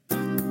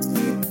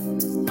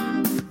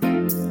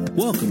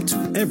Welcome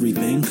to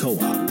Everything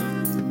Co-op,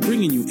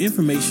 bringing you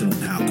information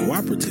on how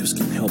cooperatives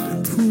can help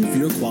improve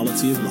your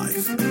quality of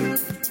life.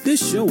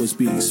 This show is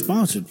being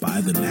sponsored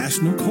by the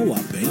National Co-op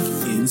Bank,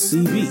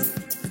 NCB.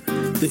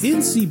 The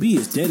NCB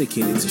is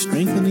dedicated to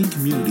strengthening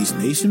communities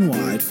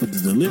nationwide for the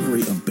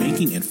delivery of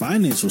banking and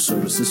financial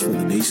services for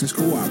the nation's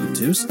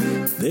cooperatives,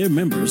 their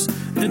members,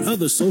 and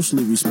other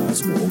socially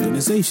responsible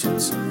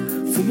organizations.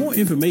 For more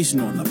information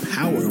on the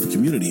power of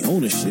community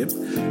ownership,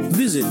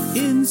 visit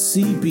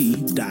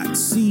ncb.coop.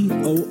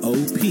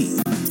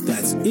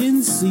 That's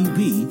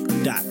ncb.coop.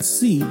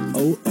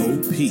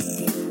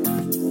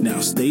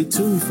 Now stay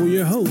tuned for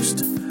your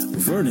host,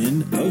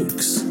 Vernon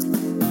Oakes.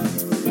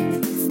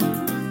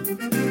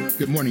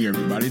 Good morning,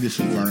 everybody. This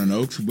is Vernon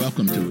Oakes.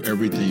 Welcome to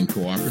Everything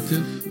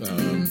Cooperative.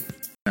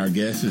 Our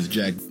guest is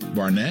Jack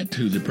Barnett,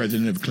 who's the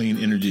president of Clean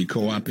Energy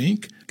Co-op,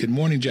 Inc. Good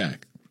morning,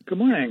 Jack. Good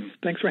morning.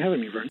 Thanks for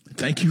having me, Vernon.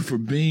 Thank you for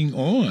being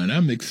on.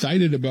 I'm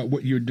excited about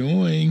what you're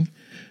doing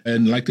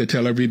and like to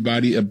tell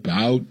everybody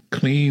about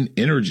Clean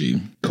Energy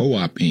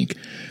Co-op, Inc.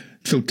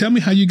 So tell me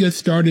how you get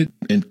started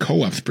in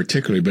co-ops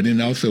particularly, but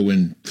then also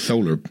in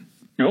solar.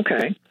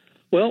 Okay.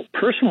 Well,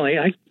 personally,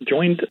 I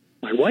joined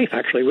my wife,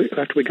 actually,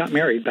 after we got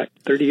married back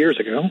 30 years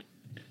ago.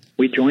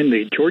 We joined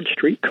the George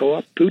Street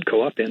Co-op, food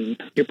co-op in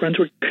New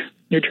Brunswick,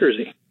 New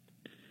Jersey.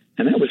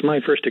 And that was my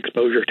first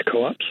exposure to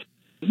co-ops.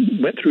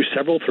 Went through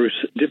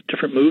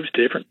different moves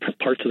to different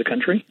parts of the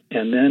country,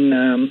 and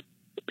then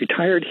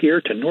retired here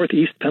to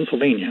northeast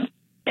Pennsylvania,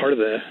 part of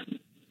the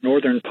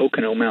northern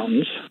Pocono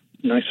Mountains.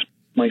 Nice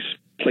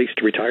place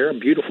to retire, a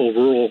beautiful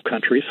rural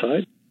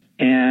countryside.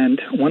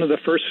 And one of the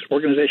first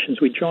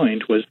organizations we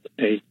joined was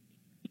a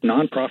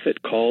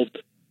nonprofit called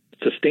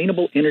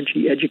Sustainable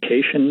Energy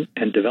Education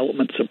and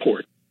Development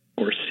Support,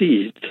 or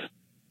SEEDS.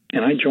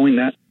 And I joined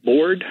that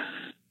board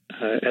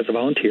as a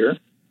volunteer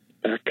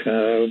back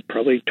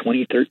probably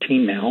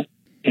 2013 now,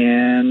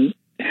 and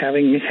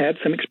having had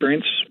some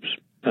experience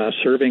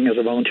serving as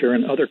a volunteer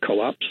in other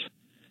co-ops,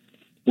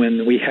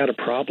 when we had a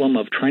problem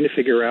of trying to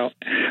figure out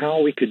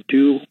how we could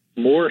do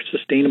more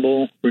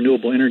sustainable,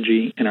 renewable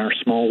energy in our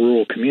small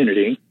rural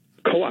community,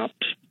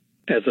 co-ops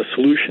as a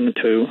solution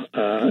to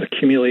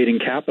accumulating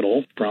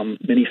capital from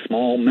many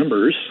small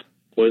members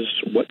was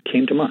what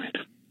came to mind.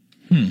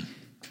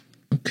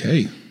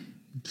 Okay.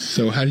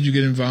 So how did you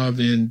get involved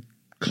in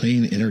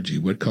Clean Energy?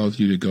 What caused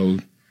you to go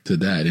to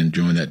that and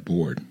join that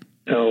board?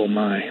 Oh,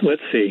 my.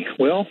 Let's see.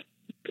 Well,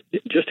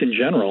 just in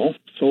general,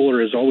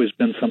 solar has always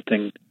been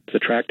something that's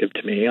attractive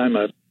to me. I'm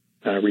a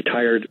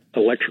retired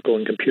electrical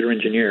and computer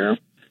engineer,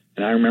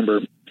 and I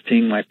remember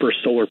seeing my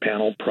first solar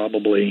panel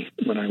probably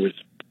when I was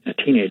a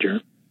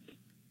teenager,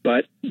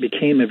 but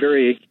became a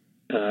very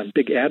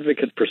big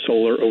advocate for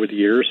solar over the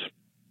years.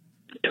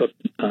 Took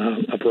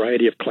a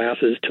variety of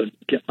classes to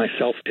get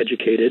myself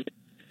educated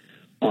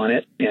on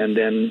it, and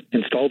then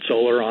installed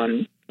solar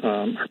on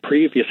our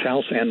previous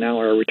house and now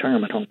our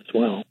retirement home as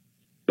well.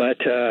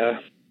 But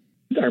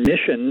our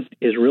mission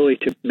is really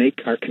to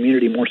make our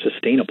community more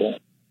sustainable,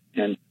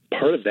 and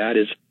part of that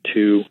is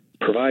to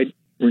provide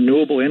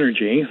renewable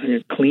energy,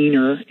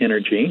 cleaner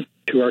energy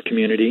to our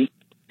community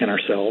and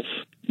ourselves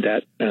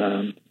that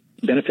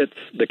benefits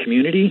the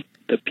community,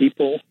 the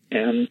people,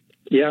 and,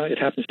 yeah, it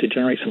happens to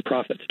generate some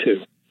profits,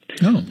 too.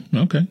 Oh,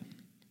 okay.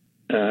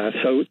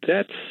 So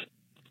that's...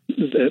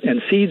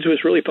 And SEEDS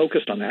was really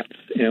focused on that.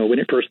 You know, when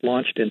it first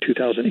launched in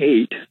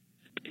 2008,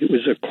 it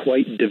was a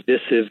quite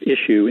divisive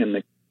issue in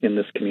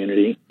this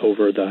community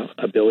over the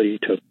ability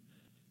to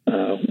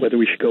whether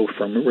we should go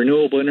from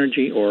renewable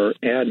energy or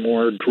add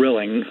more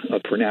drilling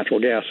for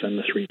natural gas in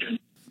this region.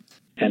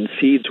 And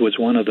SEEDS was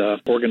one of the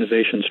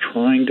organizations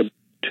trying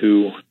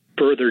to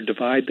further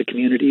divide the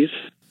communities.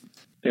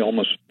 They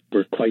almost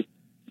were quite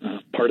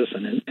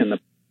partisan in the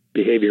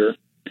behavior,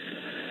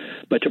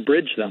 but to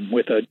bridge them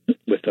with a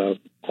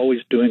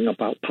always doing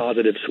about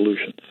positive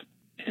solutions.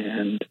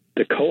 And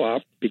the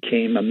co-op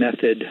became a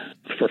method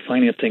for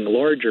financing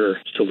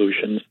larger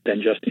solutions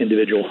than just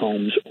individual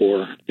homes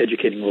or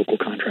educating local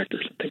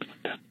contractors and things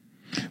like that.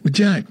 Well,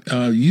 Jack,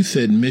 you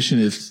said mission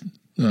is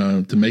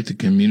to make the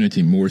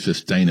community more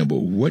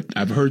sustainable.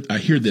 I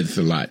hear this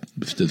a lot,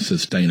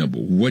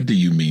 sustainable. What do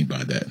you mean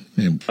by that?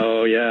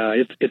 Oh, yeah,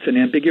 it's an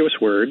ambiguous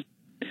word,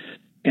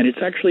 and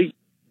it's actually,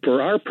 for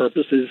our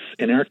purposes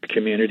in our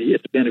community,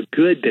 it's been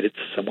good that it's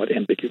somewhat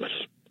ambiguous.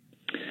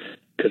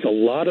 Because a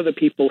lot of the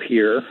people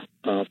here,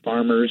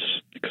 farmers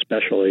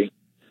especially,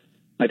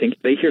 I think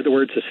they hear the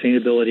word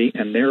sustainability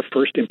and their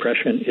first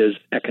impression is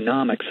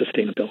economic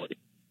sustainability.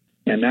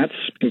 And that's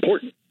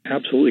important,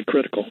 absolutely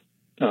critical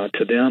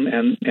to them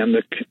and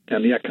the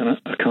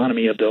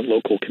economy of the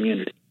local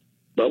community.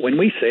 But when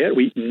we say it,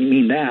 we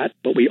mean that,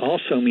 but we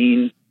also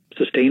mean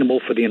sustainable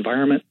for the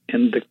environment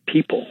and the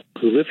people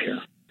who live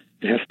here.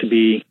 It has to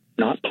be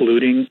not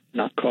polluting,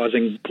 not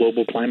causing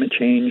global climate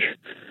change,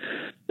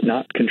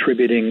 not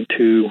contributing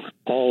to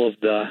all of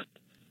the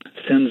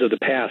sins of the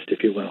past,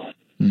 if you will,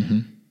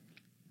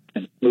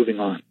 and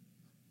moving on.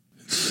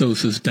 So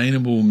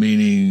sustainable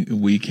meaning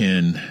we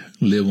can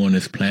live on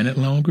this planet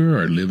longer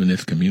or live in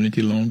this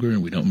community longer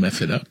and we don't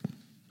mess it up?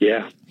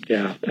 Yeah,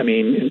 Yeah. I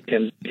mean,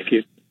 and if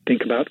you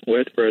think about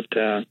what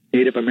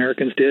Native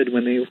Americans did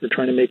when they were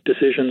trying to make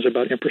decisions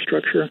about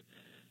infrastructure,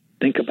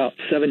 think about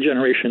 7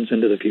 generations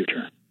into the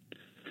future.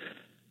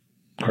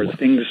 Are the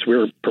things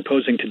we're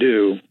proposing to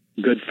do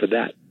good for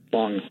that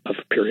long of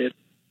a period?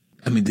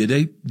 I mean, did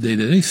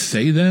they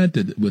say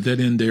that? Was that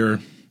in their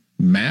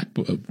map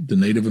of the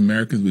Native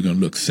Americans? We're going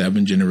to look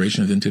 7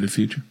 generations into the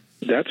future?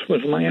 That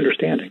was my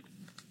understanding.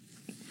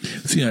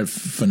 See, that's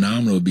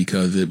phenomenal,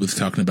 because it was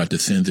talking about the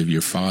sins of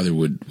your father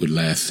would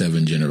last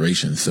 7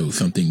 generations. So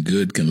something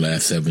good can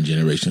last 7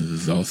 generations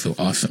is also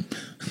awesome.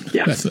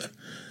 Yeah. That's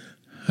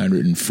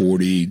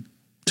 140,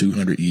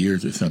 200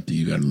 years or something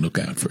you got to look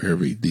out for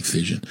every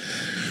decision.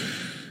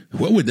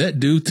 What would that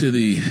do to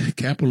the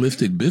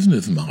capitalistic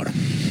business model?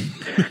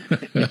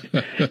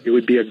 It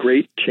would be a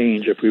great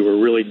change if we were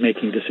really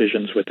making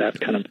decisions with that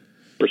kind of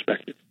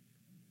perspective.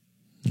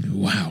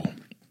 Wow.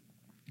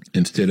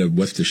 Instead of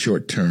what's the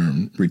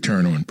short-term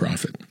return on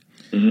profit.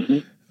 Mm-hmm.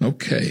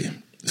 Okay.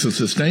 So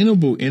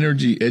sustainable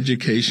energy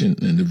education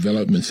and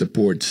development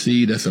support,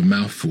 SEED, that's a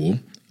mouthful.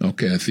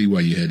 Okay, I see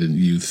why you had to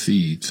use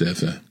SEED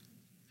as an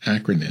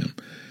acronym.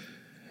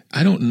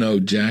 I don't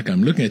know, Jack,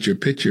 I'm looking at your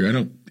picture.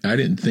 I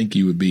didn't think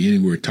you would be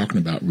anywhere talking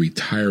about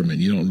retirement.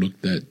 You don't look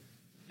that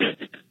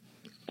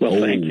well,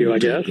 thank you, I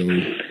guess.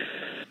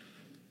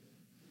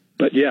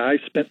 But yeah, I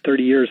spent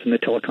 30 years in the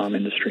telecom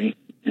industry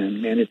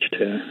and managed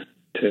to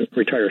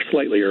retire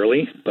slightly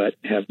early, but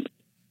have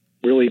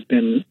really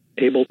been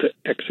able to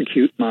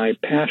execute my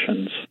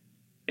passions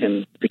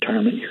in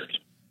retirement years.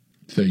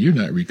 So you're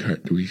not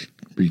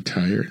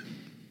retired?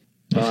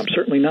 I'm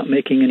certainly not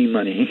making any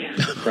money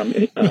from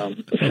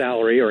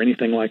salary or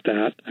anything like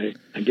that. I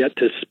get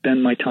to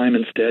spend my time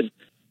instead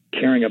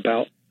caring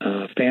about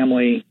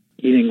family,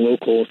 eating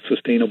local,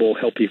 sustainable,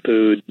 healthy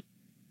food,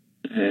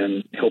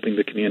 and helping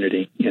the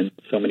community in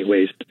so many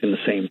ways in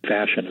the same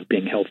fashion of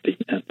being healthy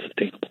and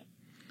sustainable.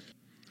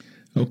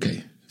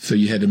 Okay. So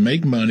you had to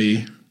make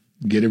money,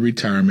 get a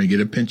retirement, get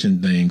a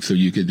pension thing so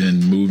you could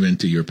then move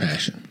into your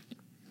passion.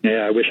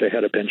 Yeah, I wish I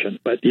had a pension,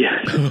 but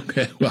yeah.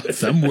 Okay. Well,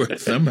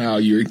 somehow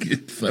you're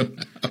getting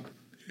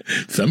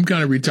some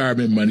kind of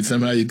retirement money.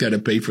 Somehow you got to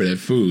pay for that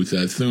food. So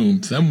I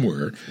assume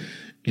somewhere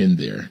in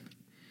there,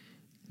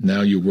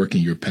 now you're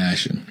working your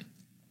passion.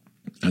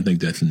 I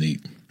think that's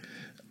neat.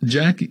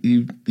 Jack,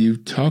 you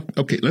talked.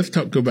 Okay, let's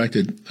go back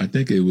to, I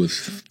think it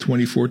was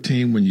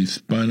 2014 when you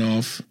spun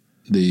off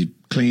the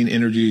Clean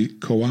Energy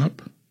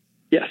Co-op?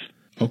 Yes.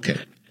 Okay.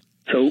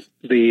 So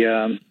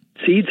the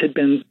SEEDS had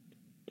been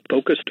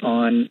focused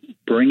on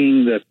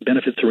bringing the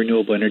benefits of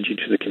renewable energy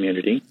to the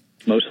community,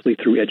 mostly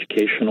through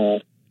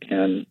educational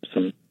and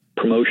some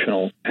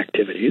promotional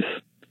activities.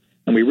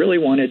 And we really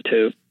wanted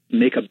to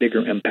make a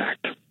bigger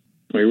impact.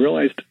 We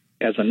realized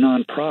as a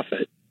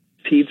nonprofit,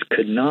 SEEDS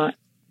could not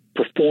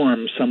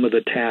perform some of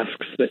the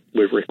tasks that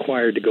were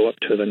required to go up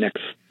to the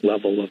next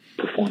level of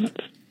performance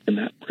in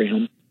that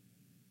realm.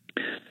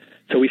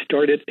 So we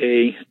started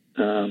a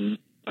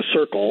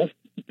circle,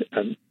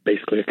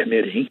 basically a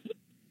committee,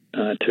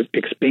 to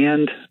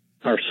expand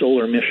our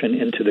solar mission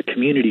into the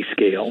community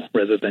scale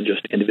rather than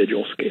just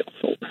individual scale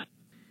solar.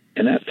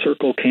 And that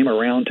circle came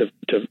around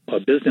to a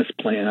business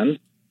plan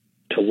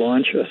to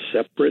launch a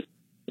separate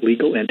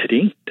legal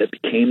entity that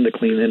became the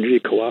Clean Energy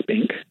Co-op,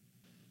 Inc.,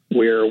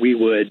 where we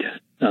would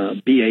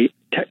be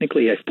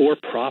technically a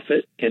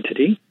for-profit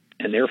entity,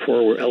 and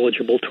therefore we're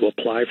eligible to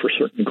apply for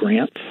certain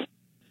grants.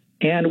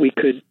 And we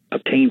could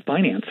obtain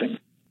financing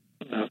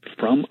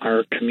from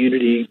our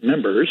community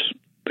members,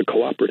 the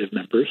cooperative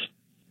members,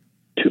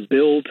 to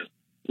build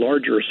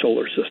larger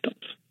solar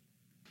systems.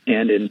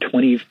 And in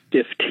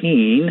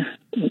 2015,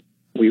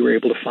 we were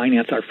able to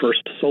finance our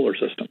first solar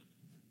system.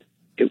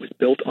 It was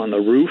built on the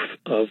roof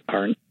of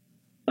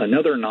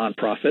another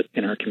nonprofit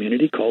in our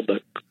community called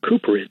the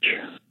Cooperage.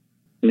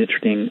 An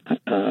interesting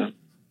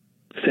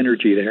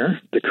synergy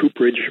there. The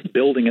Cooperage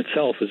building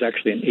itself is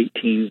actually in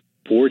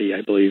 1840,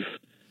 I believe.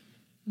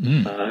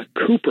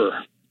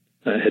 Cooper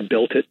had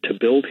built it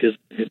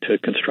to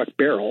construct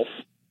barrels,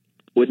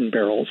 wooden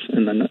barrels,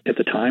 and at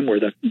the time were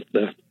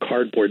the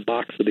cardboard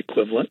box of the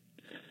equivalent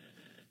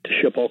to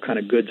ship all kind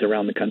of goods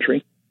around the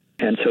country.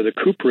 And so the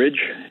Cooperage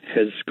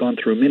has gone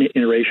through many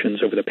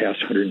iterations over the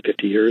past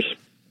 150 years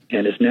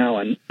and is now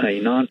a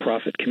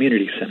nonprofit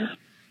community center.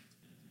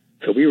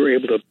 So we were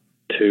able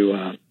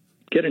to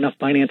get enough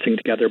financing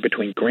together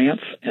between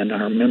grants and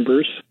our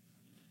members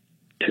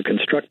to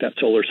construct that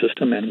solar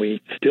system, and we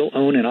still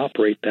own and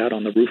operate that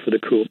on the roof of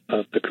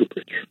the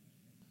Cooperage.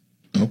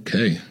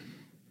 Okay.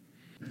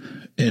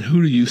 And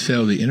who do you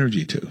sell the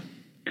energy to?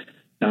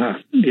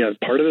 Yeah,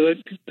 part of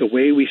the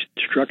way we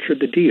structured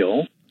the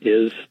deal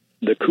is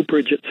the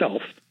Cooperage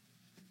itself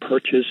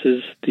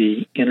purchases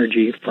the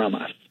energy from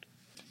us.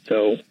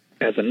 So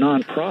as a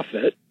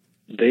nonprofit,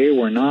 they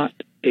were not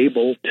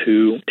able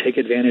to take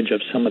advantage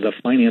of some of the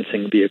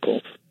financing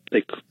vehicles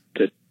that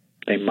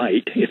they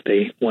might if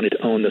they wanted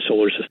to own the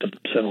solar system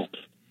themselves.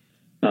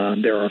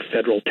 There are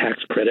federal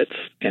tax credits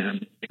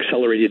and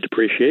accelerated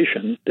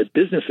depreciation that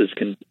businesses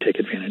can take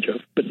advantage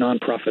of, but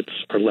nonprofits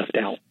are left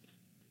out.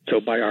 So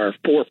by our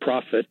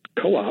for-profit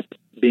co-op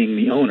being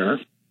the owner,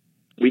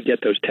 we get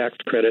those tax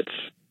credits,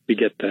 we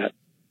get that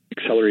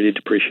accelerated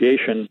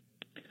depreciation,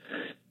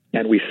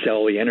 and we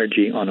sell the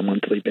energy on a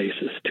monthly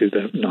basis to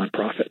the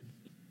nonprofit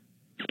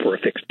for a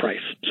fixed price.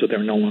 So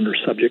they're no longer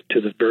subject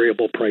to the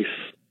variable price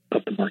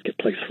of the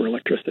marketplace for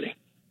electricity.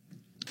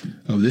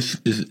 Oh, this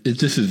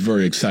is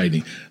very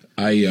exciting.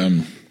 I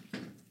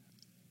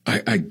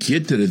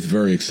get that it's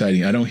very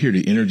exciting. I don't hear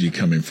the energy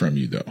coming from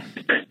you, though.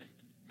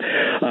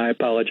 I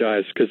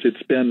apologize, because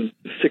it's been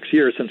 6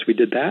 years since we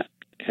did that,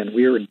 and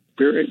we're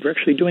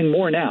actually doing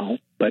more now,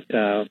 but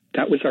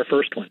that was our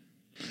first one.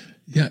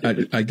 Yeah,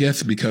 I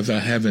guess because I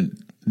haven't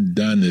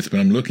done this, but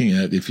I'm looking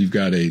at if you've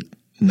got a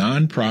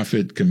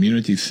nonprofit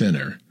community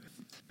center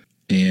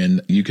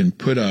and you can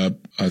put up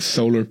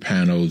solar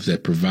panels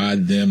that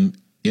provide them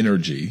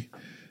energy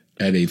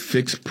at a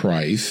fixed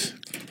price.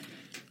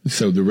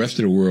 So the rest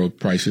of the world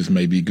prices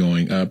may be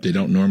going up. They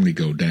don't normally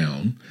go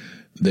down.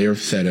 They're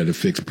set at a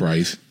fixed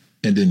price.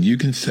 And then you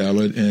can sell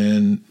it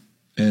and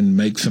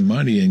make some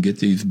money and get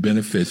these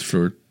benefits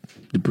for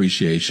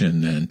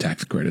depreciation and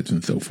tax credits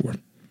and so forth.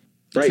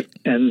 Right.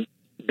 And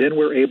then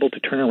we're able to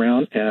turn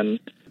around and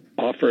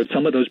offer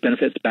some of those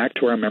benefits back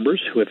to our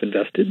members who have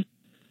invested,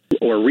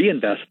 or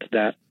reinvest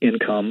that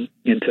income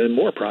into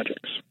more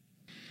projects.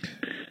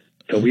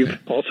 So we've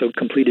also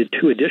completed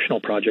 2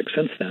 additional projects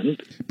since then.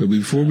 But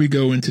before we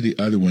go into the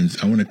other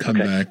ones, I want to come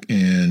back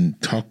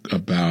and talk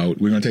about,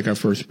 we're going to take our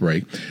first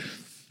break,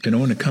 and I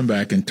want to come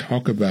back and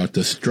talk about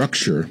the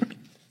structure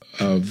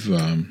of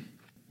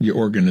your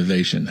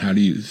organization. How do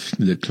you,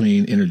 the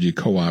Clean Energy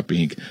Co-op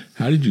Inc.,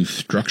 how did you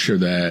structure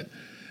that?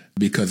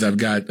 Because I've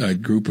got a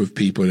group of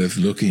people that's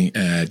looking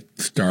at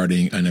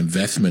starting an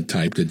investment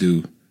type to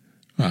do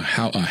a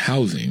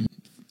housing,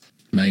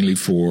 mainly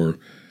for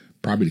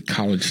probably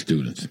college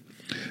students.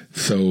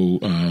 So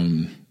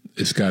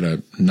it's got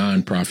a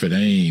nonprofit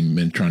aim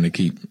in trying to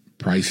keep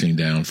pricing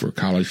down for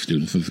college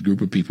students. There's a group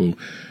of people.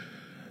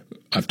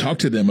 I've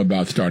talked to them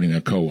about starting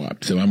a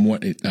co-op. So I'm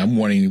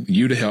wanting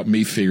you to help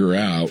me figure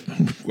out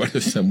what are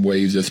some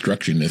ways of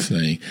structuring this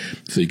thing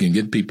so you can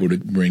get people to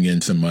bring in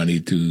some money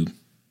to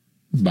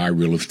buy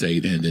real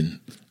estate and then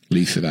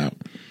lease it out.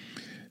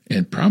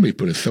 And probably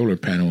put a solar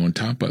panel on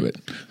top of it.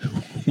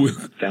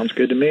 Sounds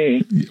good to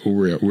me.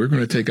 We're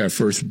going to take our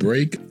first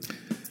break,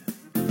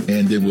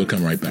 and then we'll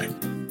come right back.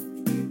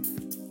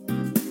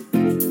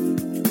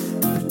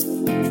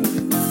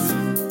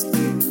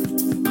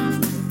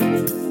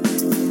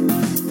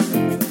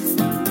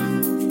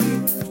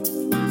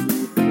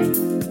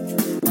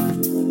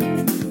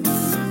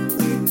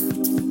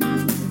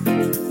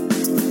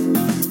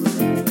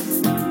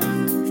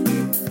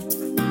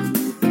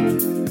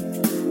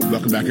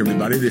 Welcome back,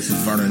 everybody. This is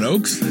Vernon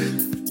Oakes,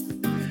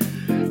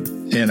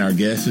 and our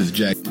guest is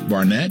Jack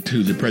Barnett,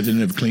 who's the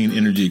president of Clean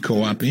Energy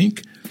Co-op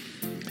Inc.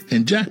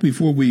 And Jack,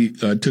 before we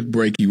took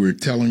break, you were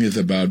telling us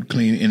about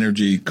Clean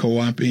Energy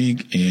Co-op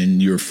Inc.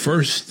 and your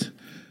first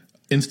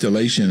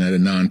installation at a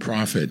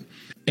nonprofit.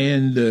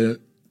 And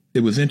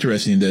it was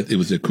interesting that it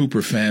was a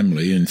Cooper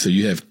family, and so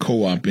you have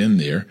co-op in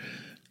there,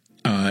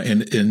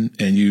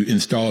 and you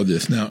installed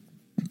this. Now,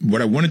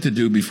 what I wanted to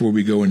do before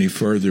we go any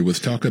further was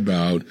talk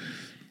about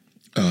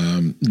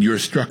your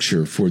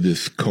structure for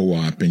this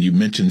co-op, and you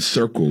mentioned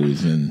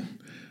circles, and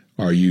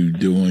are you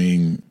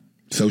doing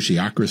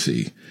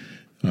sociocracy?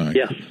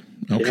 Yes.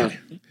 Okay.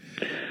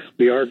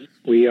 Yeah.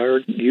 We are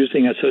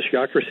using a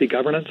sociocracy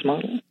governance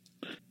model.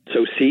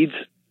 So SEEDS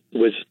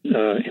was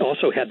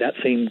also had that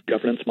same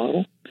governance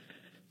model,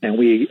 and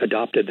we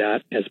adopted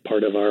that as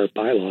part of our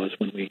bylaws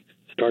when we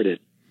started.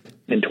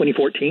 In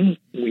 2014,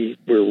 we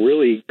were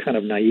really kind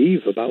of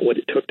naive about what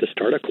it took to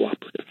start a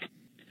cooperative.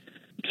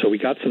 So we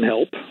got some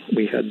help.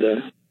 We had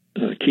the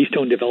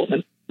Keystone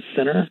Development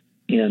Center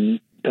in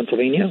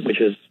Pennsylvania, which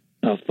is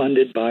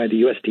funded by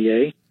the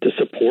USDA to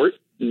support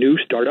new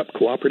startup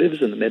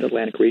cooperatives in the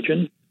Mid-Atlantic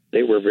region.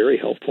 They were very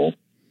helpful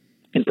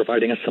in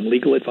providing us some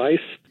legal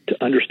advice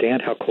to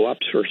understand how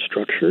co-ops are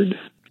structured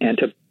and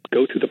to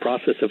go through the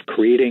process of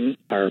creating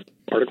our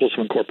articles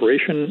of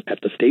incorporation at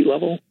the state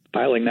level,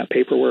 filing that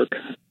paperwork,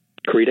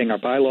 creating our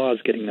bylaws,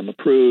 getting them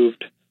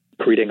approved,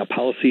 creating a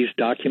policies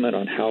document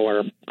on how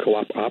our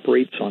co-op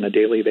operates on a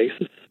daily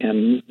basis,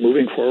 and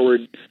moving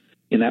forward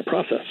in that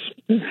process.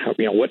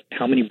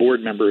 How many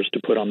board members to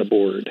put on the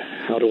board,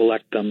 how to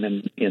elect them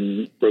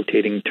in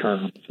rotating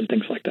terms, and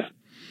things like that.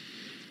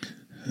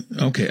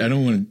 Okay, I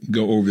don't want to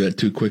go over that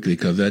too quickly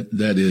because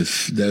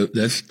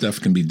that stuff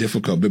can be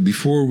difficult. But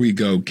before we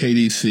go,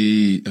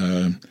 KDC,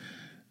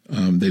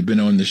 they've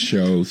been on the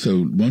show.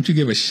 So why don't you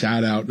give a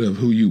shout out of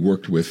who you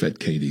worked with at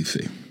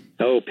KDC?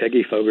 Oh,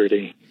 Peggy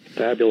Fogarty.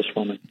 Fabulous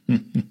woman,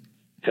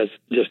 has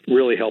just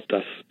really helped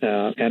us.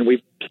 And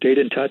we've stayed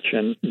in touch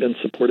and been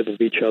supportive of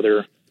each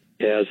other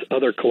as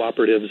other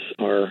cooperatives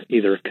are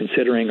either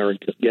considering or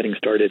getting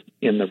started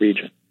in the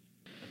region.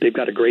 They've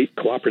got a great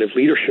cooperative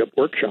leadership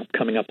workshop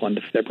coming up on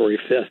February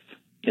 5th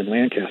in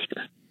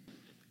Lancaster,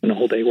 and a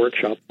whole-day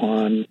workshop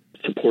on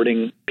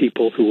supporting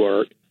people who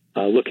are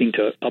looking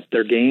to up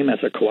their game as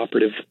a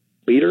cooperative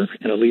leader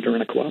and a leader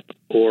in a co-op,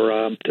 or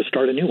to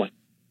start a new one.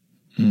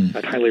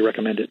 I'd highly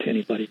recommend it to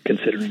anybody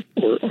considering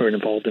or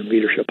involved in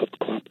leadership of a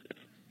cooperative.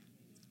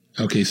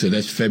 Okay, so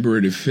that's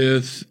February the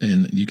 5th,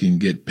 and you can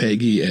get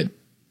Peggy at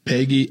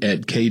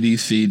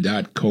kdc.coop.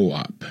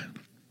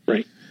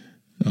 Right.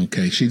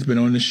 Okay, she's been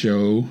on the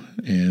show,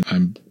 and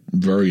I'm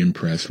very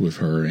impressed with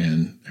her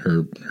and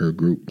her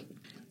group.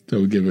 So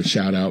we give a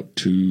shout out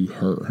to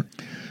her.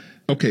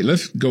 Okay,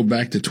 let's go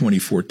back to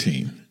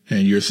 2014.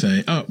 And you're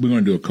saying, oh, we're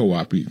going to do a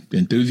co-op. You're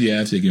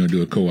enthusiastic, you're going to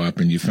do a co-op,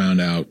 and you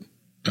found out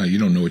you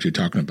don't know what you're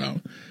talking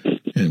about.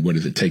 And what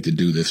does it take to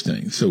do this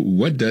thing? So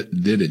what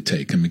did it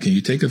take? I mean, can you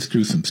take us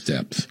through some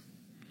steps?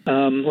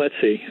 Let's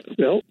see.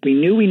 Well, we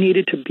knew we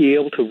needed to be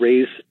able to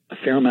raise a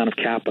fair amount of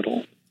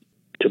capital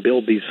to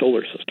build these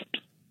solar systems.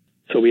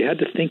 So we had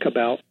to think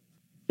about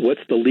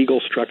what's the legal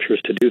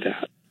structures to do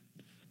that.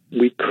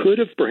 We could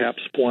have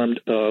perhaps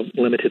formed a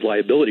limited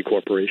liability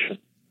corporation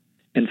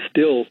and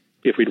still,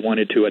 if we'd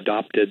wanted to,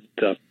 adopted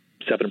the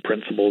 7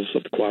 principles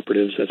of the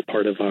cooperatives as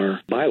part of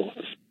our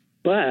bylaws.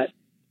 But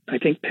I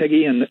think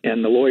Peggy and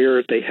the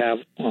lawyer they have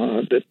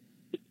that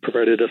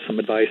provided us some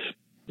advice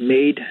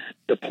made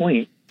the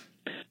point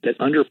that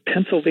under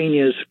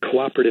Pennsylvania's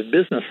cooperative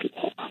business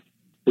law,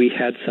 we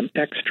had some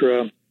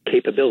extra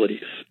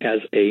capabilities as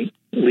a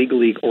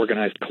legally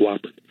organized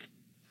cooperative.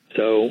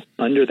 So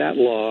under that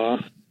law,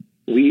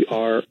 we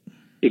are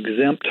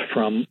exempt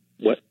from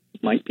what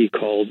might be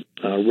called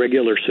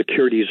regular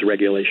securities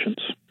regulations.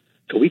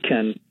 So we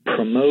can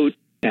promote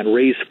and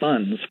raise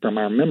funds from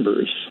our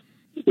members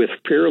with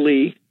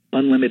fairly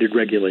unlimited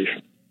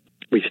regulation.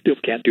 We still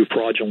can't do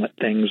fraudulent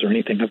things or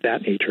anything of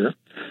that nature,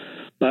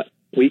 but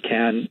we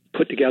can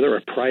put together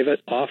a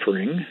private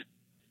offering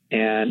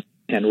and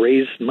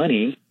raise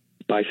money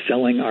by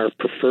selling our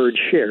preferred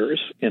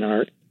shares in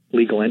our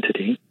legal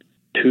entity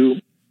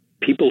to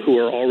people who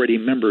are already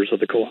members of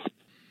the co-op.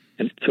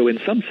 And so in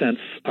some sense,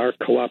 our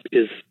co-op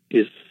is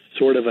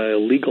sort of a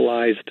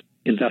legalized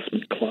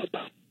investment club.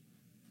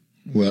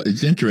 Well,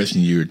 it's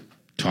interesting you're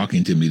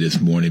talking to me this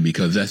morning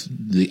because that's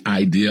the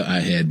idea I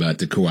had about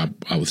the co-op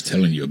I was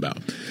telling you about,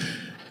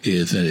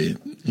 is a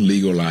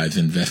legalized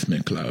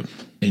investment club.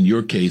 In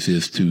your case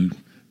is to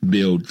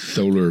build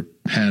solar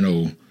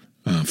panel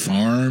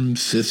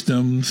farms,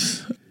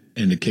 systems.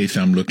 In the case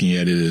I'm looking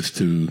at it is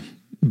to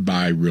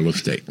buy real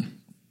estate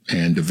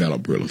and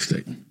develop real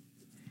estate.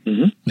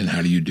 Mm-hmm. And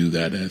how do you do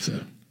that as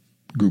a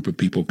group of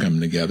people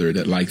coming together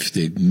that likes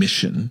the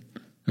mission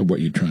of what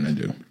you're trying to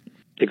do?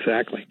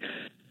 Exactly.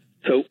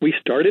 So we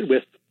started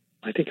with,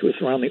 I think it was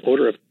around the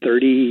order of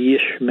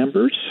 30-ish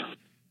members,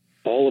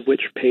 all of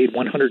which paid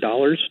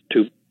 $100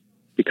 to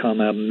become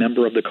a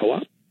member of the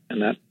co-op,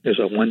 and that is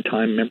a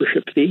one-time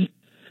membership fee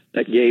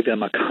that gave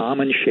them a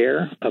common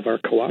share of our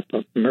co-op,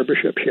 a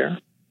membership share.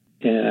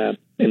 In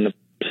the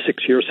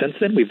 6 years since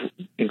then, we've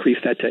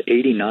increased that to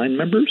 89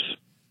 members,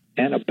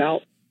 and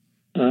about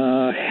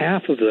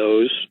half of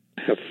those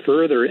have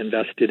further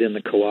invested in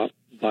the co-op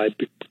by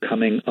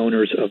becoming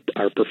owners of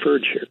our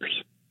preferred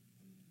shares.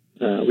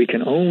 We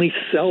can only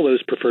sell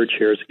those preferred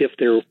shares if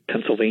they're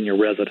Pennsylvania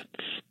residents.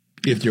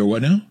 If they're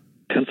what now?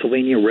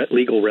 Pennsylvania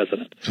legal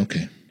residents.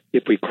 Okay.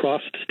 If we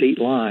crossed state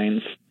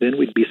lines, then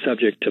we'd be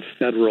subject to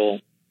federal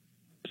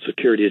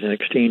Securities and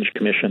Exchange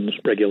Commission's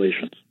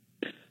regulations.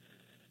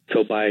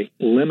 So by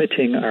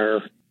limiting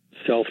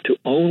ourselves to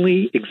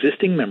only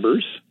existing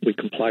members, we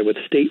comply with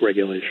state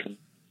regulation,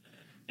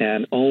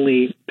 and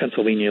only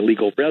Pennsylvania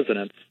legal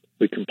residents,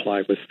 we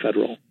comply with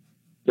federal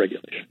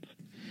regulations.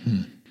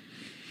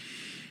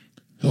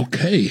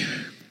 Okay.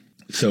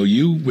 So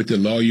you, with the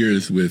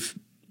lawyers, with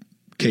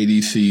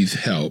KDC's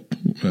help,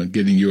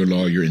 getting your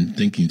lawyer and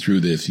thinking through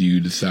this, you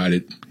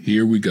decided,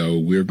 here we go,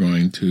 we're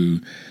going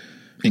to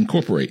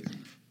incorporate.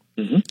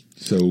 Mm-hmm.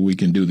 So we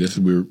can do this.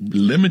 We're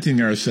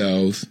limiting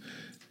ourselves.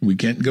 We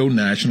can't go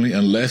nationally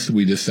unless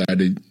we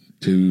decided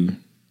to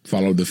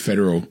follow the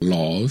federal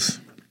laws.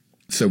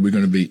 So we're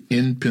going to be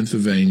in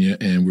Pennsylvania,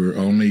 and we're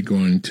only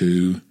going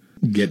to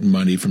get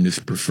money from this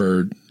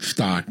preferred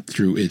stock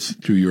through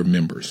your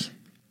members.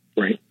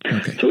 Right.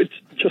 Okay. So it's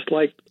just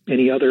like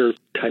any other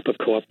type of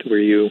co-op where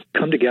you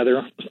come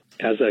together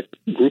as a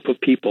group of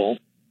people,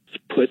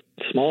 put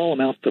small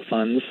amounts of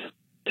funds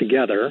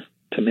together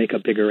to make a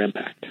bigger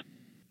impact.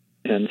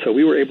 And so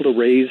we were able to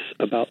raise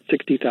about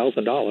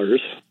 $60,000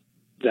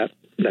 that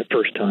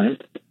first time.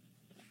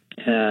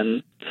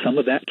 And some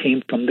of that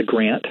came from the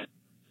grant.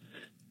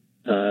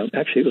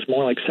 Actually, it was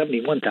more like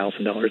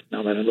 $71,000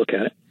 now that I look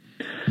at it.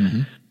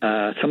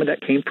 Mm-hmm. Some of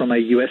that came from a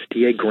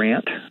USDA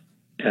grant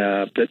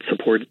that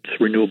supports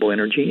renewable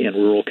energy in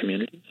rural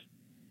communities.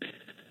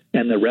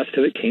 And the rest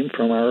of it came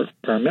from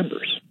our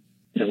members.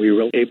 And we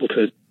were able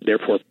to,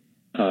 therefore,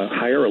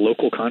 hire a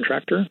local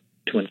contractor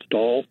to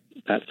install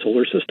that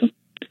solar system.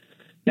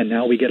 And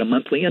now we get a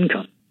monthly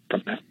income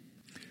from that.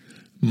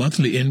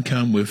 Monthly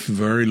income with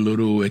very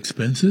little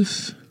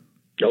expenses?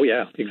 Oh,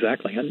 yeah,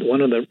 exactly. And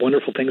one of the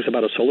wonderful things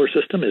about a solar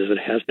system is it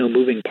has no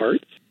moving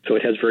parts, so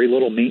it has very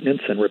little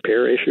maintenance and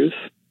repair issues.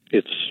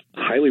 It's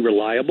highly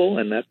reliable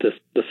in that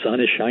the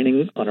sun is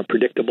shining on a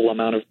predictable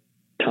amount of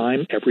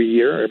time every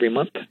year, every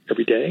month,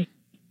 every day.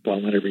 Well,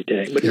 not every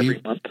day, but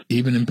every month.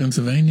 Even in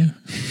Pennsylvania?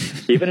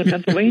 Even in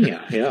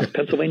Pennsylvania, yeah.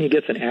 Pennsylvania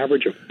gets an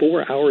average of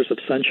 4 hours of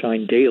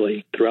sunshine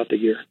daily throughout the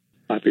year.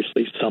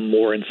 Obviously, some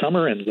more in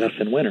summer and less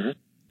in winter.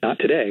 Not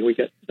today. We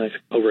get a nice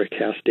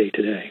overcast day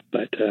today,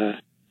 but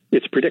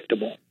it's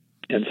predictable.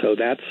 And so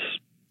that's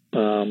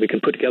we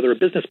can put together a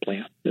business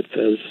plan that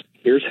says,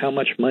 here's how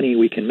much money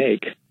we can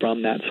make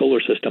from that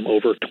solar system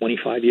over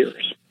 25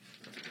 years.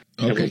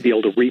 Okay. And we'll be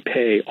able to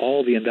repay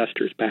all the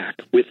investors back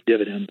with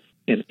dividends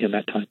in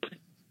that time frame.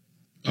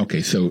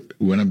 Okay, so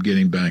what I'm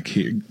getting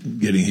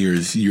here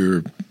is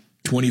your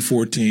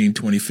 2014,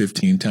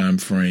 2015 time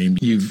frame.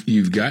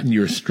 You've gotten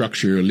your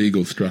structure, a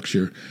legal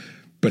structure,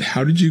 but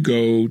how did you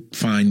go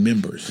find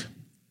members?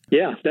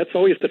 Yeah, that's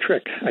always the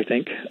trick, I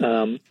think.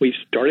 We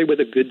started with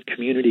a good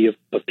community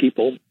of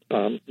people.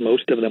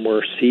 Most of them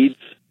were seeds,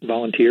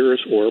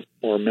 volunteers,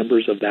 or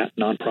members of that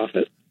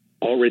nonprofit,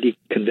 already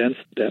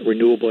convinced that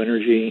renewable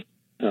energy,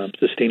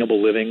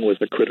 sustainable living was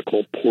a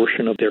critical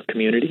portion of their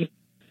community.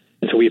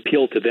 And so we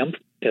appealed to them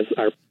as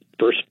our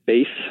first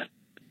base.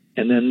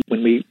 And then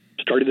when we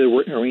started the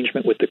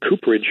arrangement with the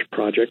Cooperage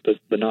Project,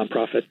 the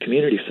nonprofit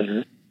community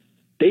center,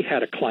 they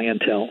had a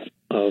clientele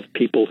of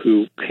people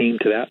who came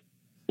to that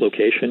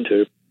location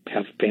to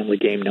have family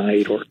game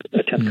night or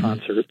attend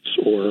concerts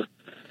or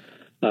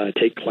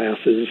take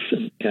classes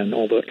and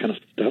all that kind of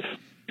stuff.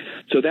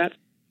 So that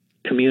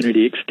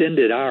community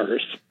extended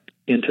ours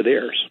into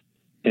theirs.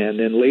 And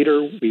then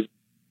later, we've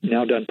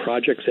now done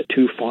projects at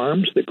 2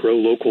 farms that grow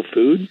local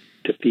food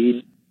to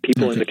feed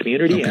people in the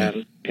community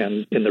and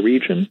in the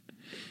region.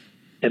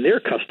 And their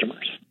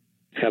customers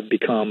have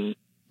become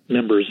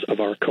members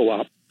of our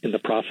co-op in the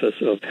process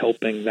of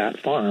helping that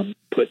farm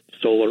put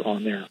solar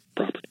on their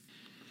property.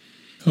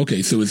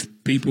 Okay, so it's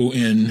people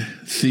in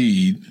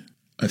seed.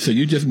 So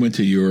you just went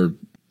to your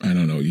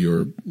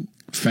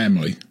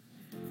family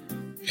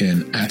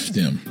and asked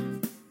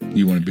them,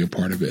 you want to be a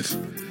part of this?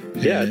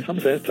 Yeah, in some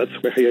sense, that's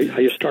how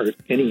you start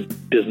any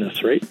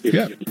business, right?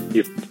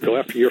 You go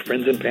after your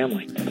friends and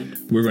family.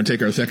 We're going to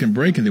take our second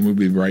break, and then we'll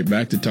be right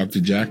back to talk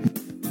to Jack.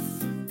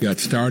 Got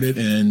started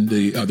and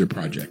the other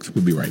projects.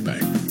 We'll be right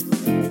back.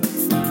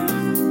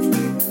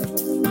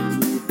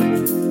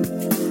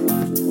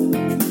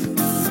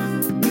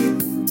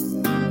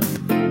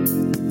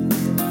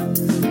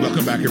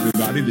 Welcome back,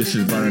 everybody. This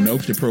is Vernon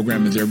Oakes. The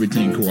program is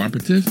Everything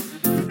Cooperative.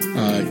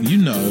 You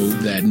know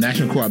that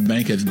National Co-op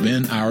Bank has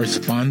been our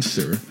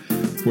sponsor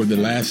for the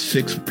last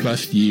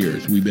 6+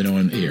 years. We've been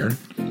on air.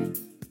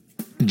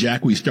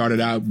 Jack, we started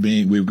out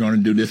we were going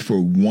to do this for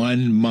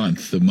 1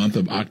 month, the month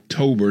of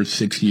October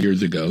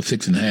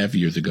 6.5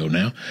 years ago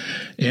now.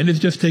 And it's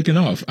just taken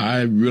off.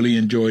 I really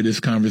enjoyed this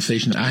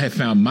conversation. I have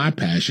found my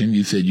passion.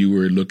 You said you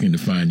were looking to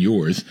find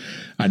yours.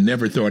 I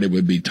never thought it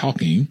would be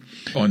talking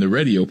on the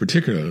radio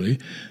particularly.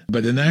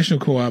 But the National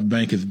Co-op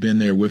Bank has been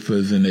there with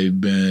us, and they've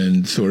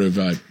been sort of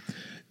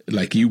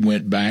like you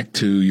went back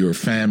to your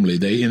family.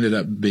 They ended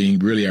up being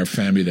really our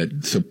family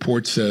that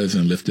supports us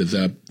and lifts us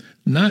up.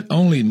 Not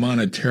only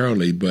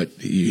monetarily, but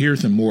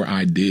here's some more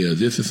ideas.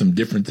 This is some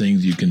different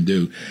things you can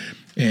do.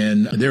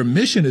 And their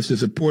mission is to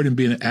support and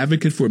be an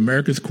advocate for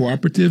America's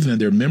cooperatives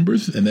and their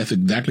members. And that's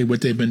exactly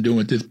what they've been doing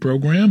with this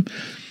program,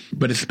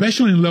 but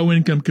especially in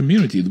low-income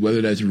communities,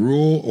 whether that's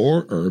rural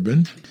or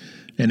urban.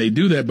 And they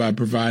do that by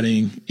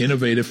providing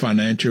innovative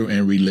financial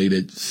and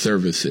related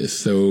services.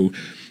 So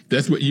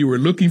that's what you were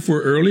looking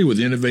for early, was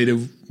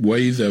innovative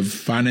ways of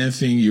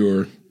financing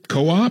your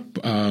co-op.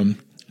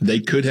 They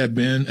could have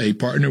been a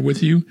partner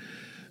with you.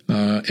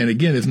 And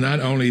again, it's not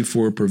only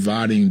for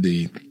providing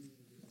the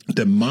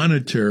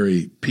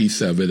monetary piece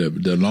of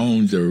it, the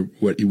loans or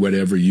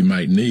whatever you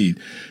might need,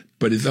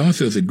 but it's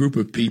also as a group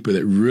of people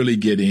that really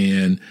get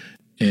in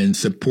and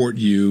support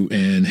you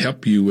and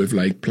help you with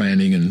like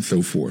planning and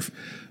so forth.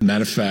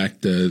 Matter of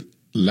fact, the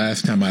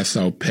last time I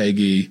saw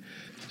Peggy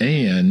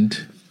and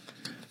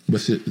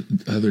what's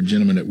the other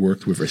gentleman that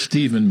worked with her,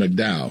 Stephen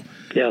McDowell.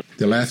 Yeah.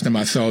 The last time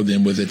I saw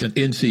them was at an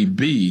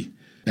NCB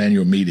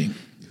annual meeting.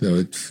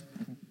 So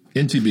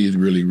NCB is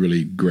really,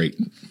 really great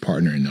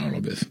partner in all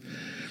of this.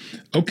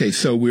 Okay,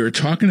 so we were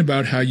talking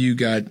about how you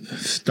got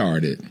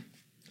started,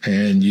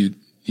 and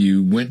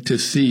you went to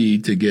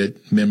seed to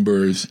get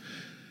members.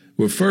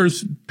 Well,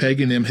 first,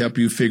 Peggy and them help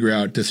you figure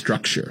out the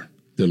structure,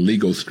 the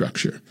legal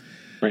structure.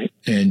 Right.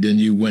 And then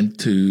you went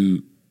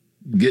to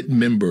get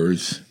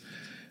members.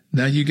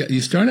 Now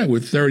you start out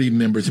with 30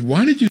 members.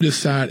 Why did you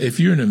decide, if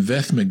you're an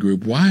investment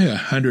group, why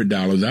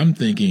 $100? I'm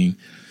thinking,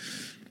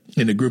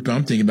 in the group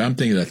I'm thinking about, I'm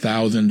thinking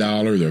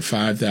 $1,000 or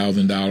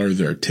 $5,000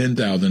 or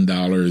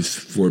 $10,000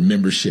 for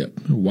membership.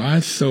 Why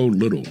so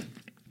little?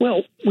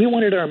 Well, we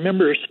wanted our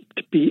members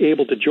to be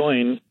able to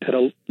join at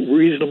a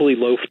reasonably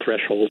low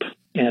threshold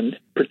and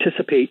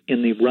participate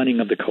in the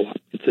running of the co-op.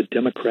 It's a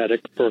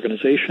democratic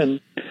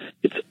organization.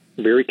 It's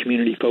very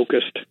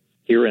community-focused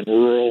here in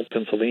rural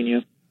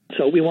Pennsylvania.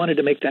 So we wanted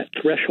to make that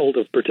threshold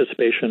of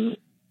participation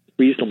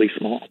reasonably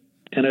small.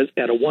 And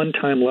at a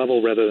one-time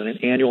level rather than an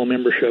annual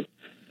membership,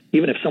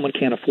 even if someone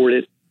can't afford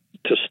it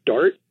to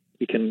start,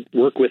 we can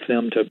work with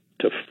them to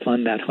to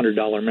fund that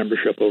 $100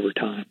 membership over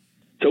time.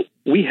 So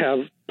we have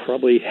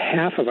probably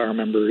half of our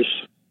members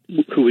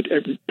who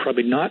would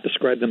probably not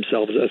describe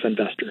themselves as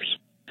investors,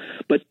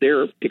 but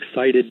they're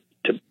excited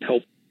to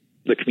help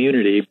the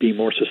community be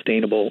more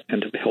sustainable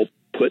and to help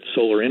put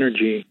solar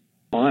energy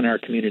on our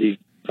community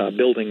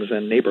buildings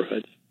and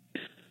neighborhoods.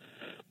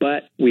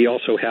 But we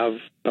also have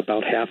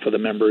about half of the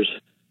members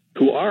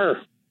who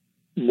are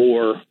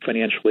more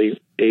financially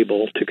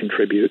able to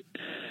contribute.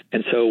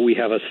 And so we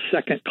have a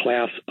second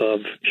class of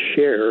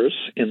shares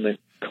in the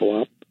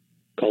co-op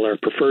called our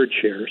preferred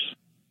shares.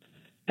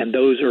 And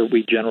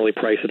we generally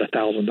price at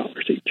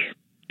 $1,000 each.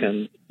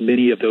 And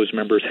many of those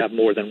members have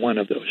more than one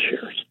of those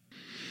shares.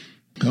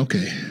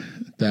 Okay,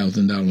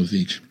 $1,000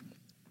 each.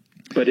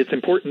 But it's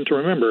important to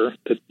remember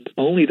that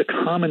only the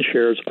common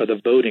shares are the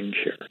voting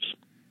shares.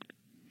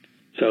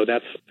 So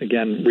that's,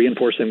 again,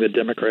 reinforcing the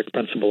democratic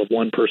principle of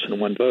one person,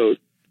 one vote.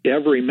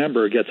 Every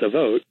member gets a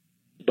vote,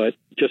 but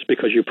just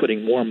because you're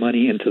putting more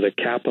money into the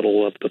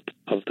capital of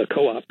the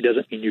co-op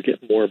doesn't mean you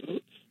get more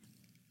votes.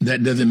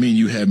 That doesn't mean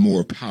you have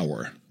more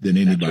power than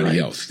anybody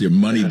else. Your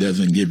money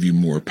doesn't give you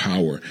more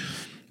power.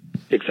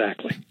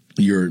 Exactly.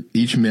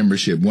 Each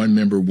membership, one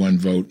member, one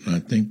vote. I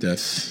think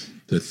that's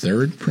the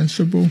third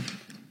principle.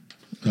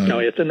 No,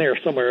 it's in there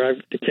somewhere. I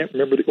can't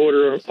remember the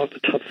order off the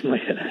top of my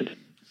head.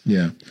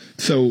 Yeah.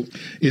 So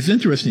it's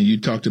interesting. You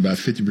talked about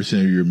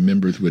 50% of your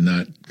members would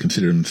not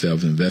consider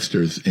themselves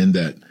investors, in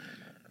that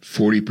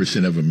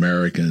 40% of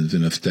Americans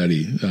in a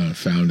study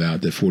found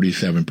out that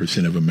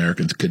 47% of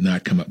Americans could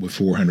not come up with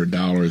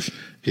 $400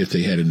 if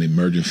they had an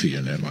emergency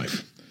in their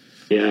life.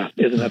 Yeah.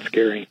 Isn't that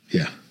scary?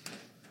 Yeah.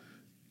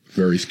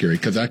 Very scary.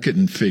 Because I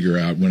couldn't figure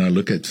out, when I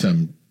look at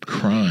some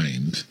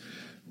crimes,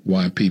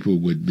 why people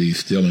would be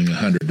stealing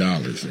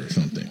 $100 or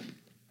something.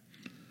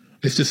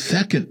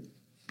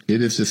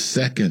 It is the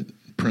second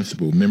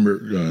principle,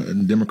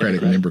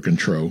 democratic member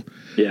control.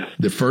 Yeah.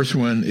 The first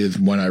one is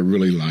one I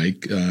really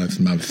like. It's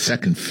my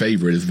second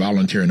favorite, is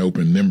voluntary and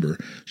open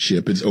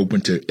membership. It's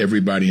open to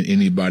everybody and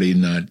anybody,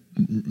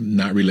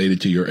 not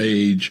related to your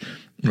age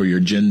or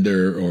your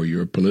gender or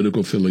your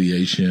political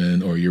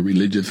affiliation or your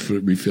religious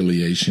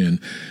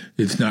affiliation.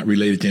 It's not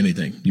related to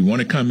anything. You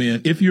want to come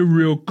in, if you're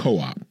real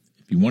co-op,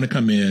 if you want to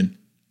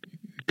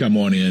come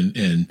on in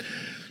and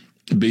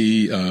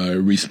be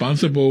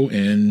responsible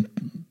and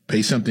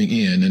pay something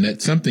in. And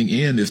that something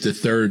in is the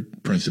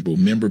third principle,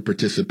 member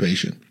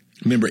participation,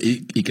 member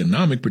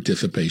economic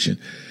participation.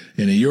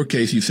 And in your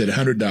case, you said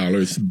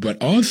 $100,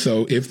 but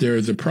also if there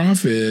is a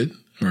profit,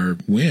 or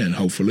when,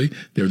 hopefully,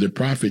 there's a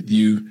profit,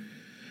 you,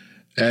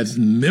 as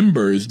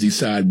members,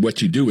 decide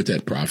what you do with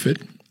that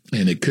profit.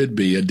 And it could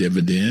be a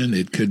dividend.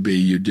 It could be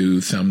you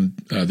do some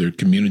other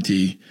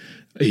community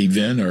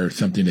event or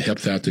something that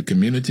helps out the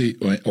community,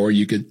 or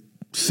you could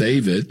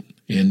save it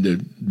in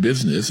the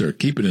business or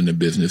keep it in the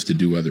business to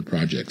do other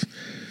projects.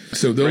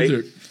 So those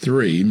are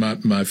three.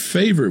 My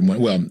favorite one,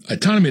 well,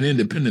 autonomy and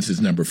independence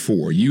is number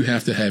 4. You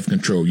have to have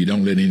control. You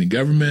don't let any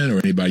government or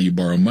anybody you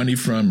borrow money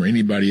from or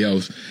anybody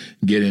else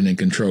get in and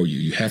control you.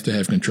 You have to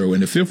have control.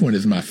 And the 5th one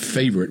is my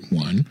favorite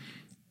one,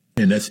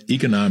 and that's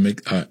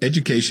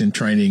education,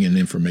 training, and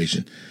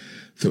information.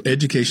 So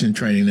education,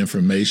 training, and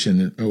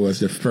information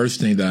was the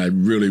first thing that I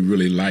really,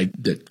 really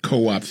liked, that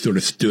co-op sort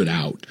of stood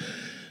out.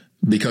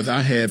 Because I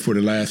had, for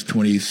the last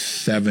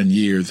 27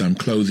 years, I'm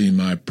closing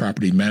my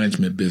property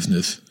management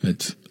business.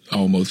 It's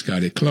almost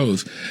got it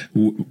closed.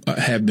 I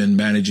have been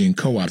managing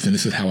co-ops, and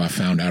this is how I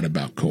found out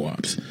about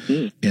co-ops.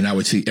 And I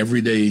would see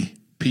everyday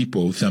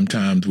people,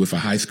 sometimes with a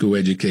high school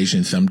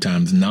education,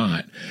 sometimes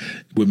not,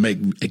 would make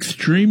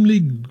extremely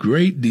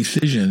great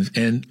decisions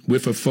and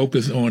with a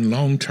focus on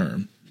long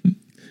term.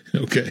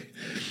 Okay.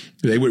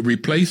 They would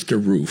replace the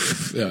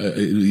roof,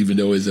 even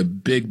though it's a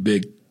big,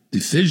 big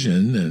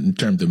decision in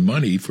terms of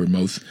money for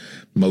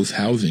most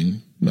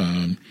housing.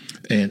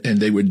 And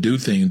they would do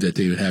things that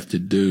they would have to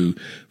do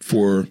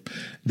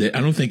I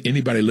don't think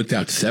anybody looked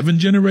out 7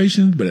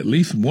 generations, but at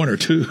least 1 or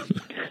 2.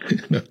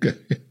 Okay.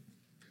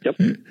 Yep.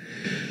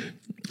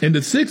 And the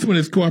 6th one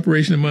is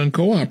cooperation among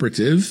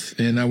cooperatives.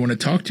 And I want to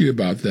talk to you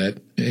about that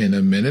in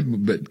a minute,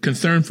 but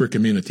concern for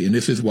community. And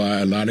this is why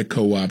a lot of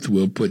co-ops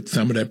will put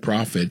some of that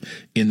profit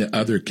into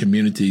other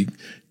community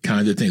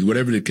kinds of things.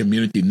 Whatever the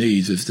community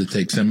needs is to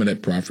take some of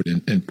that profit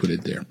and put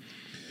it there.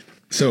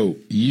 So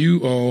you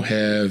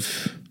had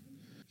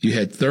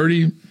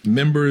 30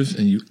 members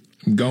and you've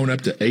gone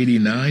up to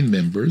 89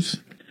 members,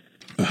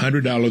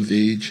 $100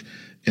 each.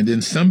 And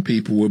then some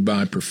people will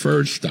buy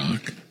preferred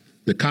stock.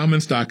 The common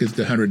stock is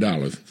the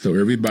 $100. So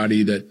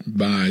everybody that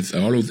buys,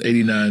 all those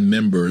 89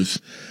 members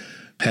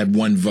have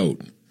one vote.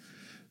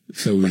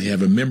 So we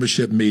have a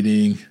membership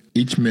meeting.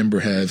 Each member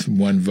has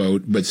one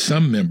vote, but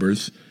some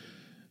members,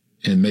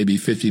 and maybe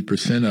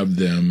 50% of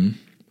them,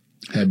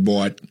 had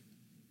bought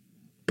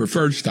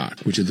preferred stock,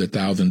 which is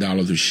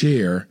 $1,000 a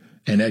share,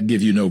 and that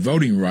gives you no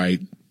voting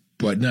right.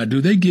 But now, do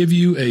they give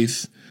you a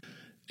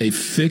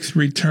fixed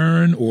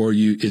return, or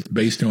it's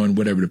based on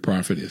whatever the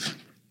profit is?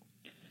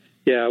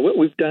 Yeah, what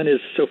we've done is,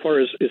 so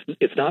far, is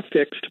it's not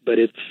fixed, but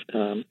it's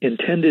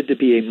intended to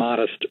be a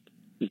modest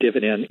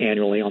dividend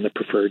annually on the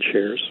preferred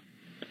shares.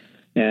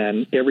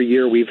 And every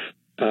year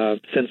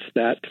since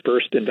that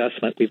first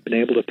investment, we've been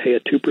able to pay a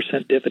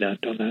 2% dividend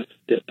on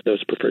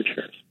those preferred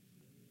shares.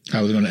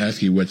 I was going to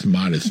ask you what's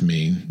modest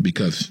mean,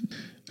 because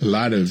a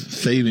lot of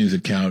savings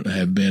account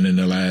have been in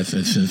the last,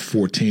 since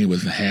 14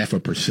 was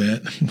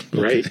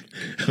 0.5%. Right.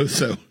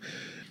 So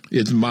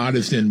it's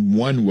modest in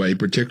one way,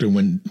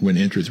 particularly when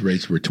interest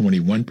rates were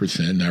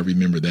 21%. And I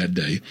remember that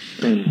day.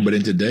 But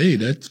in today,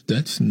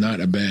 that's not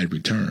a bad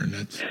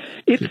return.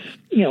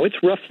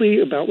 It's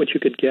roughly about what you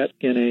could get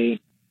in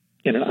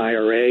an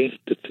IRA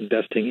that's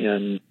investing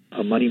in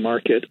a money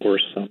market or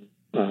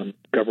some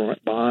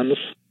government bonds.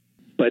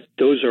 But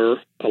those are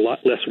a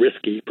lot less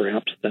risky,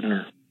 perhaps, than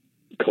our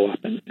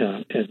co-op and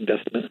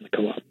investment in the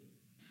co-op.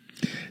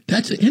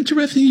 That's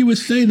interesting you would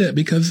say that,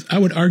 because I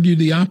would argue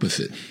the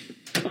opposite.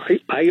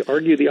 I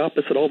argue the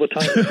opposite all the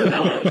time as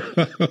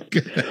well.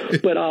 Okay.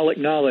 But I'll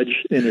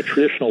acknowledge, in a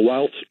traditional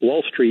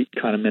Wall Street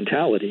kind of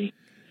mentality,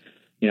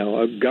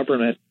 a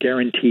government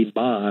guaranteed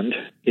bond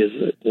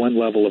is one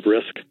level of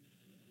risk,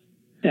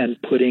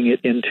 and putting it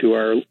into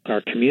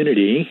our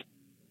community,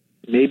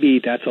 maybe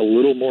that's a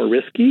little more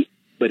risky,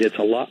 but it's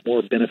a lot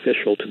more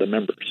beneficial to the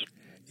members.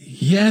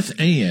 Yes,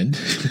 and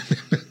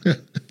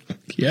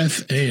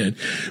yes, and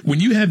when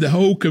you have the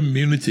whole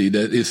community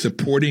that is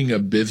supporting a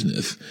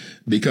business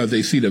because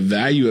they see the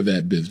value of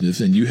that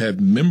business, and you have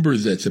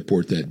members that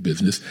support that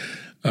business.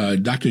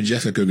 Dr.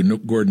 Jessica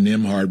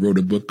Gordon-Nembhard wrote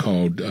a book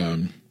called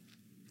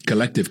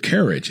Collective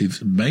Courage.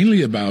 It's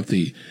mainly about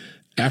the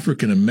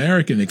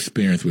African-American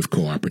experience with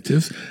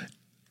cooperatives.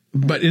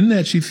 But in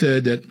that, she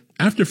said that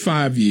after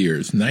 5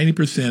 years,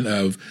 90%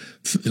 of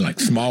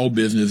small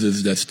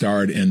businesses that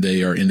start and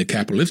they are in the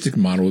capitalistic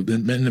model,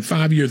 in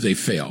 5 years they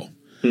fail.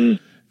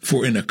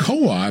 For in a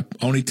co-op,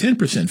 only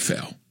 10%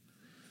 fell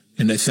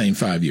in that same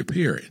 5-year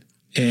period.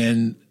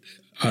 And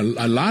a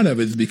lot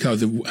of it is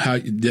because of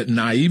that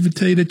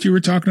naivete that you were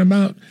talking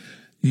about.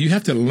 You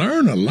have to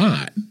learn a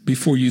lot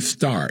before you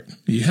start.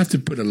 You have to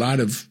put a lot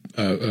of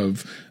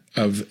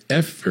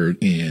effort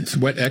in,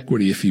 sweat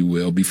equity, if you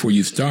will, before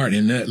you start.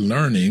 In that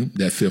learning,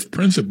 that fifth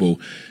principle,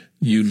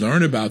 you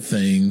learn about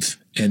things,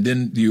 and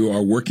then you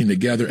are working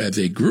together as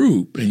a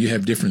group, and you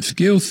have different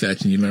skill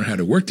sets, and you learn how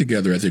to work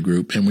together as a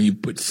group. And when you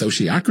put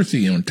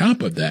sociocracy on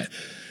top of that,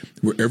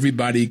 where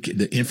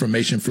the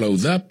information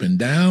flows up and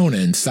down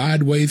and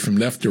sideways from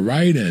left to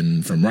right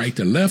and from right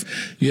to left,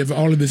 you have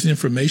all of this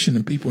information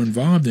and people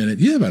involved in it,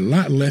 you have a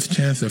lot less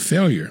chance of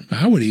failure.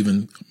 I would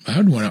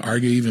want to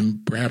argue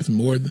even perhaps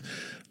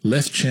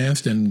less chance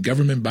than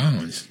government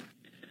bonds.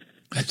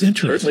 That's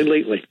interesting. Certainly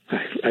lately.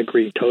 I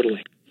agree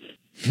totally.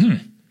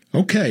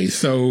 Okay,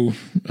 so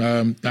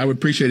I would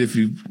appreciate if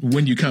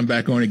when you come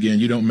back on again,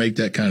 you don't make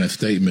that kind of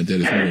statement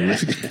that it's more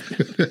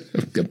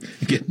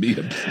risky. Get me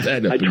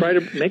upset. I try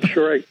to make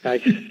sure I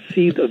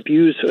see the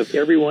views of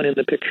everyone in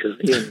the picture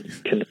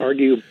and can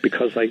argue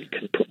because I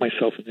can put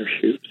myself in their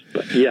shoes.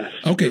 But yes,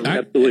 okay, you're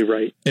absolutely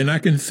right. And I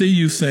can see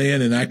you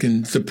saying, and I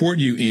can support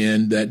you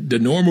in that the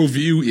normal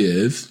view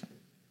is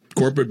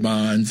corporate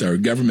bonds or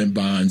government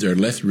bonds are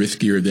less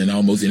riskier than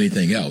almost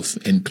anything else,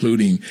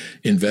 including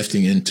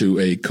investing into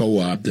a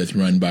co-op that's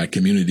run by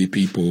community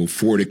people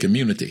for the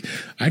community.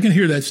 I can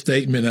hear that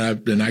statement,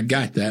 and I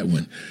got that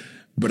one.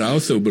 But I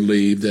also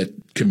believe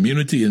that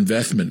community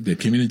investment, the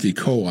community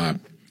co-op,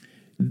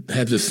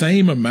 has the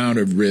same amount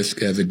of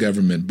risk as a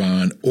government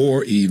bond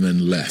or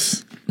even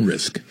less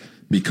risk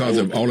because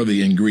of all of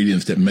the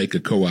ingredients that make a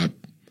co-op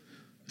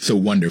so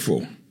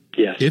wonderful.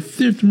 Yes. If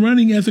they're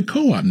running as a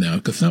co-op now,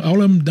 because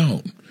all of them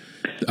don't.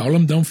 All of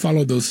them don't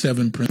follow those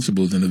 7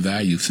 principles in the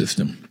value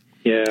system.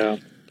 Yeah.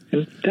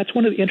 And that's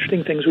one of the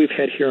interesting things we've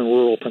had here in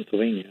rural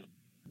Pennsylvania.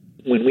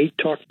 When we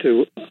talk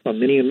to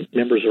many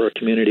members of our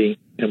community,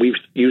 and we've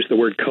used the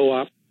word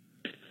co-op,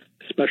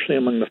 especially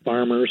among the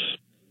farmers,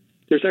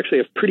 there's actually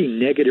a pretty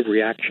negative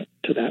reaction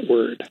to that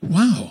word.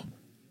 Wow.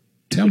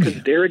 Tell me.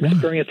 Because their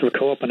experience of a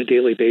co-op on a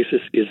daily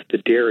basis is the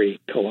dairy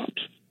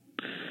co-ops.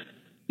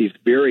 These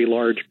very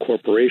large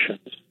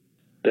corporations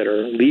that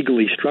are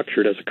legally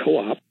structured as a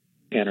co-op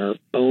and are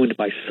owned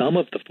by some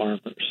of the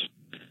farmers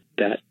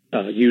that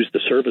use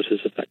the services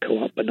of that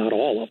co-op, but not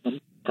all of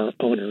them are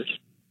owners.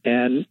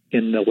 And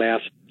in the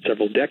last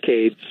several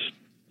decades,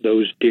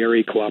 those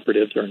dairy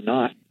cooperatives are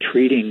not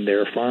treating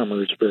their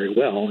farmers very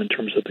well in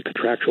terms of the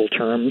contractual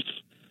terms.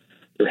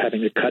 They're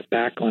having to cut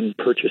back on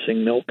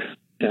purchasing milk.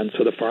 And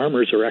so the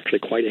farmers are actually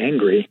quite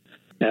angry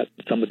at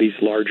some of these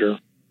larger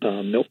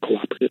milk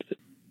cooperatives.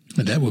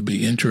 That would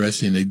be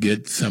interesting to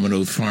get some of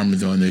those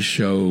farmers on this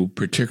show,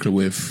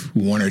 particularly with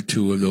 1 or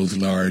 2 of those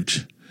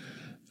large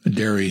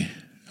dairy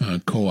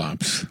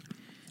co-ops,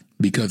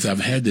 because I've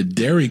had the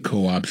dairy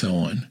co-ops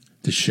on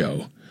the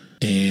show,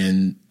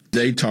 and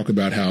they talk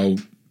about how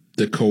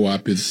the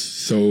co-op is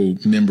so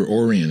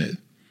member-oriented,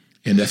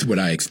 and that's what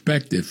I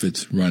expect if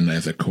it's run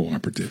as a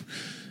cooperative,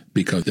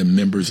 because the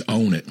members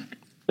own it.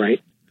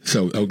 Right.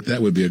 So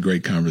that would be a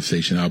great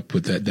conversation. I'll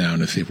put that down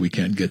to see if we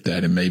can't get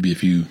that, and maybe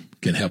if you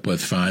can help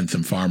us find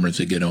some farmers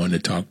to get on to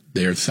talk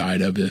their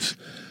side of this,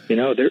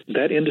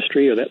 That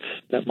industry or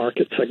that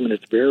market segment is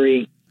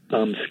very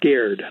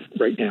scared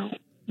right now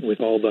with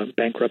all the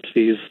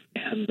bankruptcies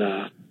and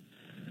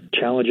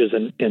challenges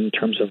in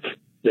terms of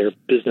their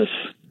business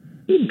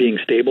being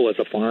stable as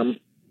a farm.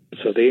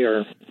 So they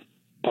are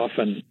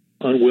often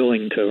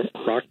unwilling to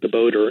rock the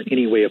boat or in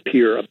any way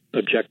appear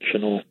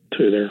objectionable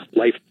to their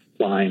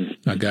lifeline.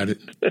 I got it.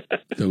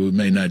 So we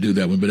may not do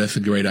that one, but that's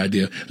a great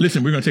idea.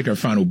 Listen, we're going to take our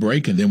final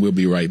break, and then we'll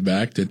be right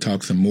back to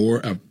talk some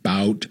more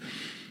about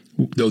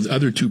those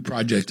other two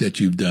projects that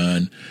you've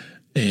done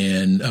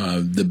and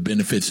the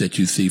benefits that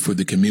you see for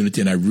the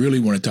community. And I really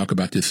want to talk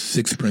about this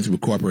sixth principle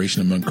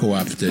cooperation among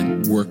co-ops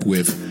that work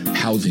with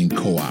housing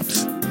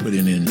co-ops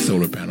putting in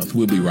solar panels.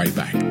 We'll be right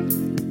back.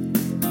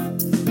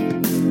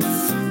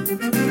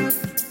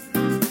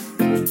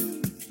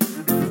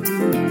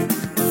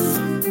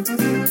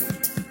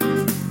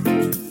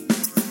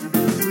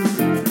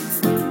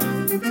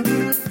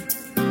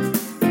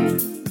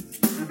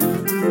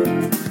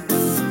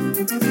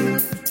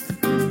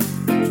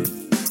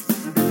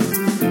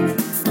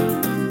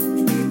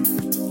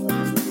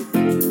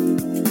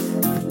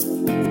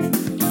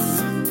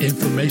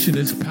 Information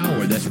is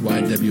power. That's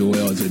why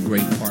WOL is a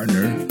great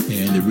partner.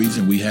 And the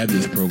reason we have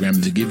this program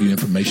is to give you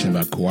information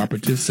about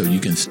cooperatives so you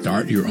can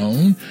start your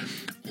own,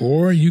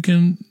 or you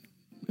can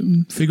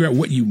figure out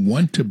what you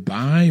want to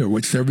buy or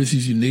what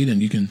services you need,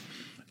 and you can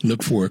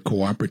look for a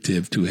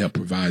cooperative to help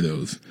provide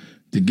those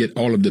to get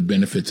all of the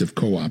benefits of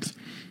co-ops.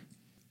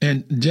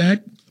 And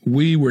Jack,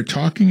 we were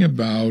talking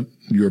about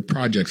your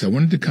projects. I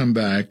wanted to come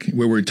back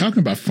where we're talking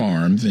about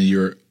farms, and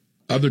your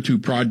other two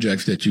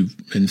projects that you've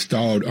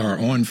installed are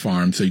on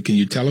farms. So can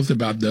you tell us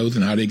about those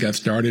and how they got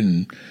started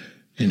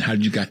and how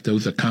you got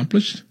those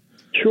accomplished?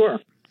 Sure.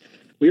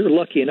 We were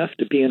lucky enough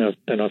to be in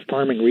a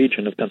farming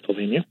region of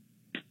Pennsylvania,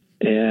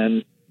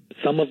 and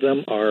some of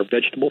them are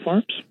vegetable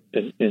farms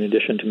in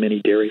addition to many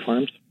dairy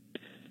farms.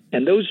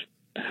 And those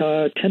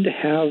tend to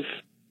have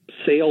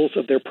sales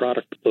of their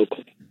product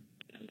locally.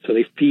 So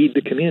they feed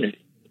the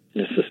community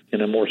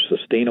in a more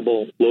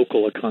sustainable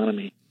local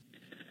economy.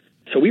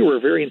 So we were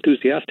very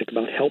enthusiastic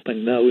about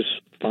helping those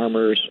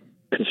farmers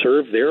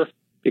conserve their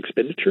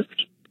expenditures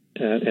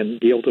and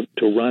be able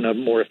to run a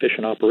more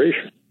efficient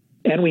operation.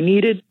 And we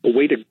needed a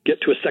way to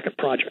get to a second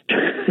project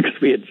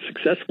because we had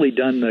successfully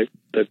done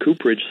the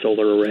Cooperage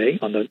solar array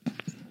on the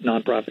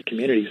nonprofit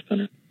community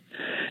center.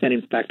 And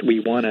in fact, we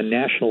won a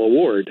national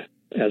award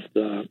as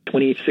the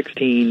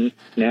 2016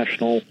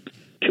 National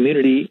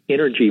Community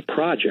Energy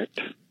Project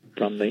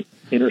from the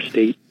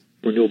Interstate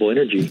Renewable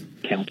Energy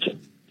Council.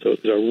 So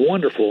it was a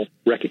wonderful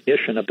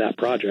recognition of that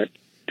project.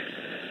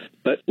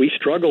 But we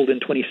struggled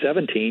in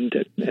 2017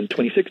 and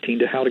 2016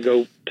 to how to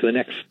go to the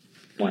next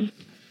one.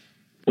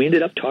 We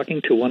ended up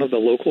talking to one of the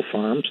local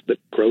farms that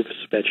grows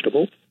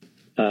vegetables.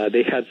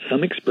 They had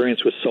some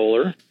experience with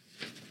solar,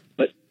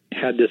 but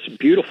had this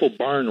beautiful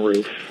barn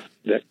roof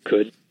that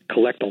could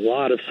collect a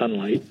lot of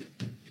sunlight,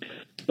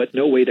 but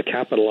no way to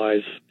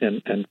capitalize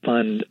and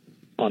fund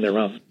on their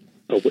own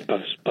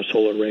a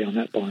solar array on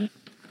that barn.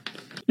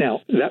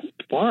 Now, that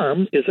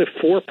farm is a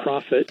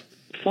for-profit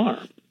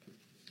farm.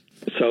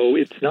 So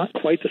it's not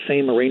quite the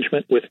same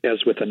arrangement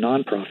as with a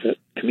nonprofit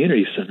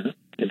community center.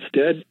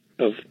 Instead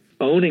of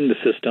owning the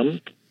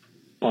system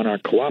on our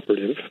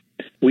cooperative,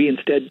 we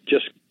instead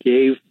just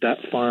gave that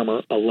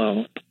farmer a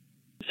loan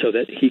so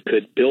that he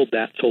could build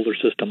that solar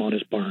system on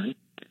his barn.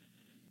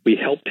 We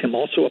helped him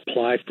also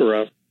apply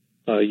for a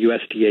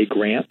USDA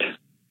grant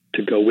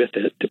to go with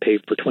it to pay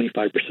for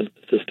 25% of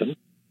the system.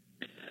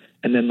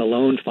 And then the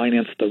loan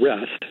financed the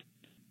rest.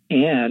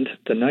 And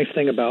the nice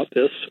thing about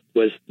this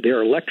was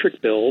their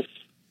electric bills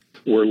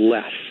were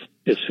less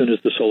as soon as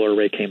the solar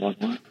array came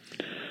online.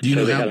 Do you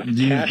know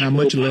how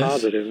much less?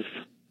 Positive.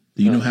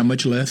 Do you know how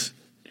much less?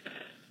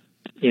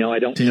 I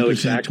don't know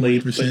exactly,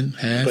 20%,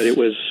 half? But it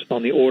was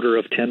on the order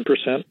of 10%.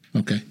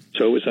 Okay.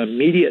 So it was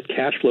immediate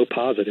cash flow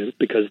positive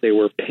because they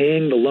were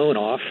paying the loan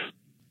off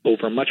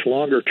over a much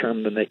longer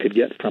term than they could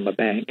get from a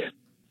bank,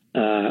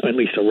 at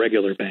least a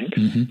regular bank.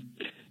 Mm-hmm.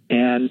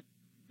 And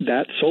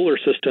that solar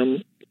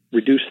system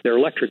reduced their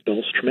electric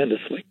bills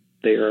tremendously.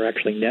 They are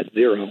actually net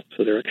zero,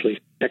 so they're actually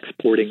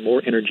exporting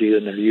more energy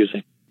than they're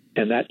using.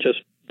 And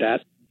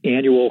that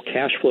annual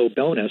cash flow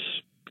bonus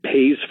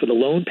pays for the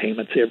loan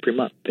payments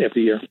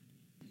every year.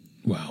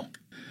 Wow.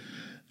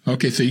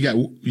 Okay, so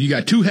you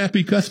got two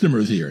happy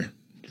customers here.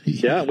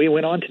 Yeah, we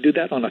went on to do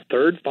that on a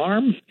third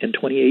farm in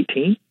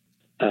 2018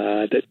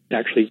 that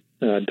actually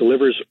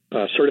delivers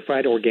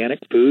certified organic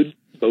food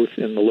both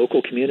in the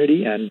local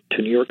community and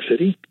to New York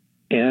City.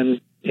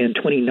 And in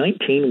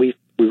 2019, we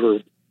were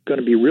going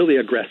to be really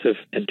aggressive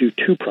and do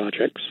two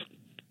projects.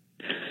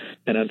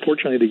 And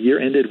unfortunately, the year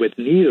ended with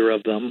neither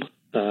of them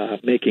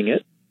making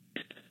it.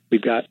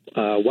 We've got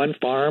one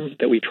farm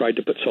that we tried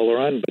to put solar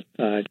on,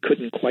 but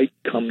couldn't quite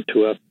come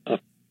to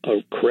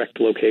a correct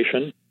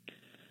location.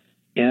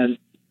 And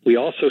we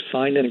also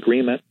signed an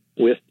agreement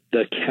with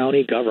the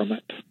county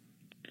government.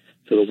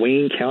 So the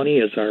Wayne County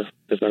is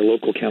our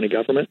local county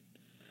government,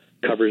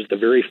 covers the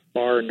very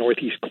far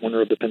northeast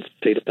corner of the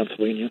state of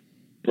Pennsylvania.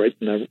 right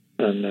in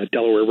the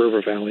Delaware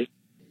River Valley.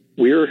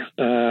 We're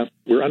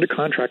under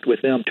contract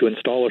with them to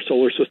install a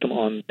solar system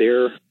on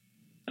their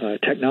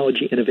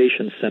Technology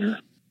Innovation Center.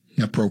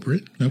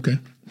 Appropriate. Okay.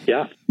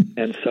 Yeah,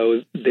 and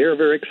so they're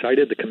very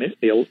excited.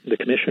 The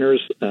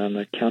commissioners and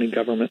the county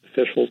government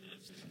officials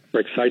are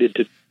excited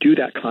to do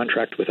that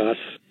contract with us.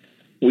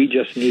 We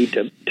just need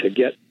to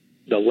get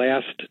the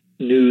last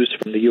news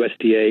from the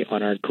USDA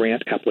on our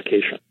grant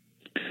application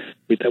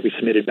that we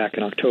submitted back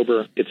in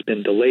October. It's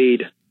been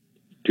delayed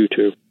due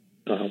to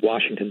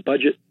Washington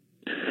budget.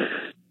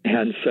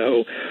 And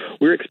so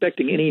we're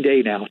expecting any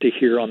day now to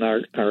hear on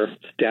our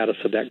status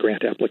of that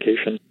grant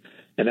application,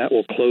 and that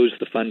will close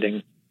the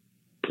funding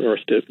for us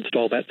to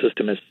install that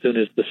system as soon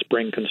as the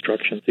spring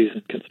construction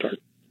season can start.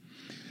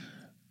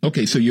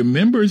 Okay, so your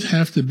members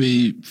have to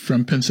be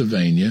from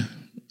Pennsylvania.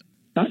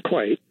 Not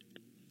quite.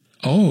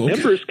 Oh, okay.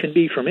 Members can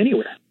be from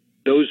anywhere.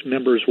 Those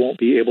members won't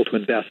be able to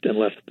invest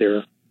unless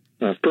they're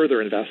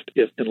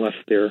unless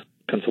they're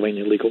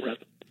Pennsylvania legal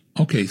residents.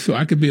 Okay, so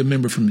I could be a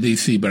member from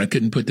D.C., but I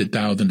couldn't put the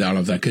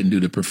 $1,000. I couldn't do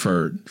the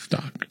preferred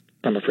stock.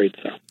 I'm afraid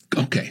so.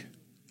 Okay.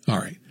 All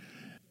right.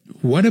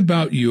 What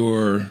about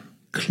your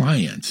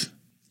clients?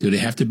 Do they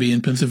have to be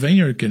in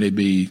Pennsylvania, or can they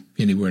be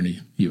anywhere in the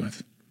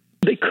U.S.?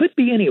 They could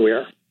be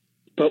anywhere,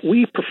 but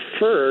we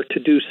prefer to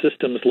do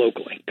systems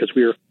locally because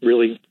we're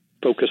really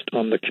focused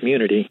on the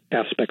community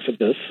aspects of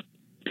this.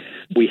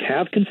 We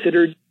have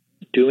considered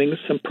doing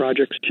some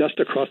projects just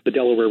across the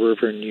Delaware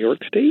River in New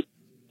York State,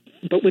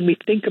 but when we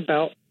think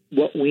about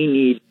what we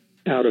need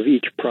out of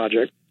each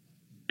project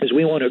is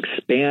we want to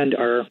expand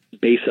our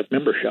base of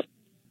membership.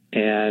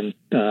 And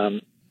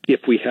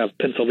if we have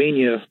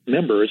Pennsylvania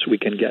members, we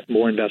can get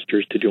more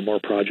investors to do more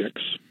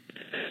projects.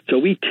 So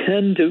we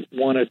tend to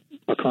want to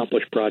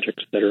accomplish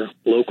projects that are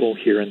local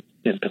here in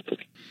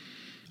Pennsylvania.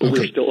 But Okay.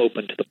 we're still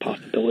open to the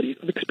possibility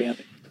of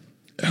expanding.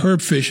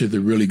 Herb Fisher is a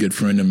really good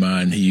friend of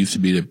mine. He used to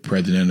be the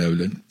president of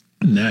the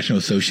National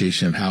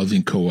Association of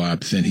Housing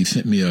Co-ops, and he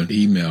sent me an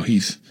email.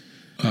 He's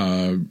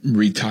a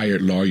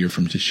retired lawyer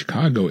from the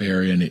Chicago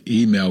area, and the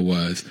email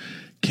was,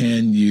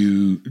 can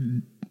you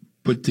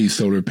put these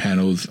solar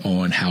panels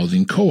on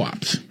housing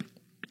co-ops?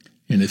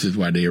 And this is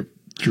why they're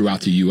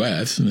throughout the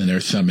U.S., and then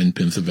there's some in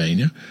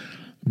Pennsylvania.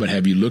 But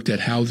have you looked at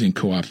housing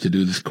co-ops to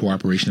do this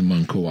cooperation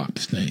among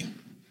co-ops thing?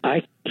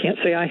 I can't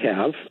say I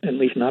have, at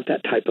least not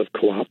that type of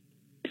co-op.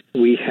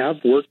 We have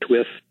worked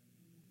with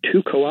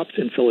 2 co-ops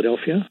in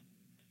Philadelphia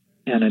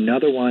and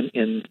another one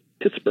in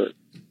Pittsburgh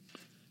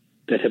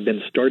that have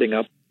been starting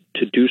up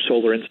to do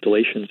solar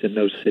installations in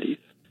those cities,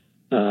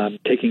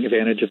 taking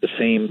advantage of the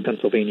same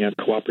Pennsylvania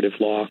cooperative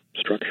law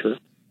structure.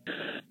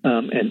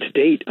 And to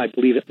date, I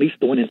believe at least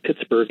the one in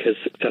Pittsburgh has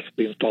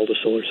successfully installed a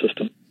solar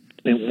system.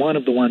 And one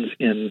of the ones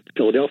in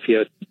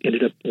Philadelphia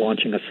ended up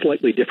launching a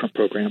slightly different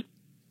program,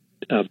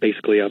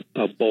 basically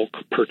a bulk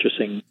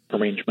purchasing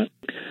arrangement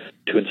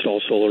to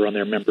install solar on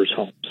their members'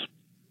 homes.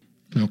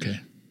 Okay.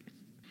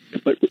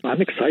 But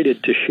I'm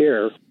excited to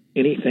share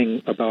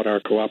anything about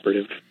our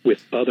cooperative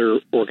with other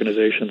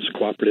organizations,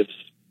 cooperatives,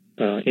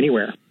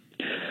 anywhere.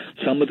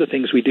 Some of the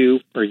things we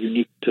do are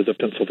unique to the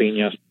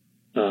Pennsylvania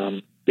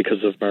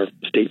because of our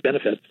state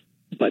benefits.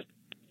 But,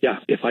 yeah,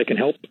 if I can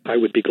help, I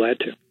would be glad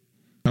to.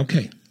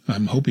 Okay.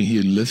 I'm hoping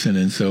he'll listen,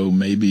 and so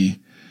maybe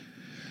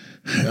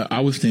I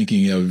was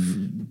thinking of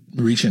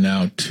reaching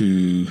out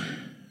to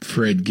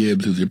Fred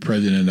Gibbs, who's the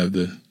president of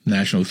the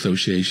National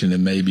Association,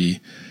 and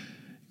maybe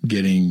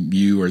getting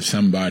you or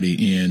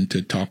somebody in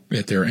to talk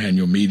at their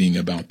annual meeting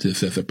about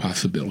this as a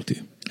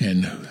possibility,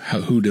 and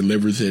who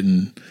delivers it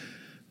and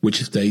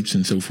which states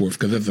and so forth,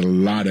 because there's a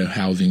lot of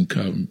housing,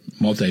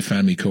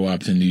 multifamily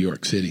co-ops in New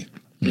York City.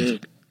 Yeah.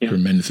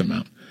 Tremendous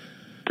amount.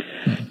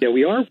 Yeah,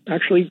 we are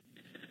actually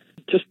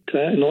just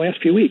in the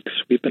last few weeks,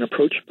 we've been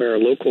approached by our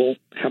local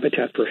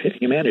Habitat for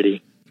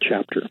Humanity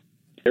chapter.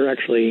 They're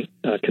actually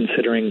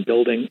considering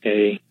building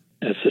a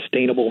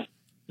sustainable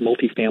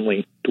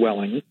multifamily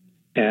dwelling,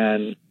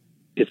 and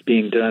it's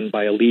being done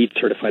by a LEED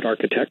certified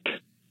architect.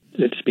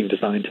 It's being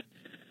designed,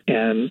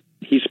 and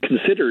he's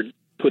considered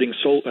putting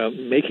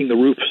making the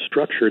roof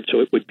structured so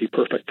it would be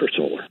perfect for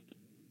solar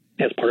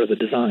as part of the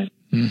design.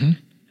 Mm-hmm.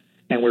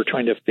 And we're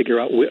trying to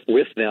figure out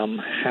with them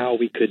how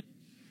we could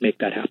make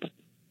that happen.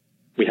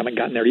 We haven't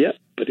gotten there yet,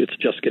 but it's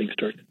just getting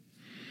started.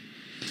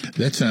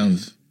 That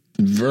sounds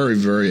very,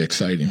 very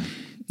exciting.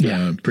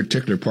 Yeah.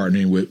 Particularly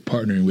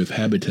partnering with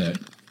Habitat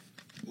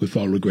with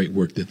all the great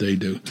work that they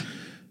do.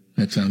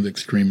 That sounds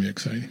extremely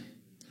exciting.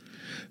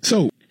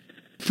 So,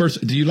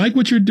 first, do you like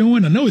what you're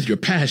doing? I know it's your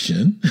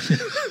passion,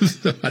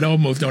 so I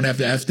almost don't have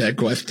to ask that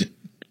question.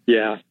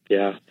 Yeah.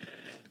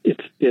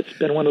 It's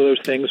been one of those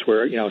things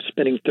where,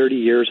 spending 30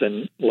 years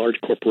in large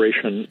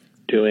corporation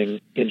doing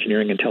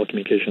engineering and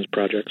telecommunications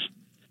projects.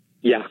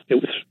 Yeah, it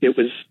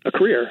was a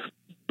career,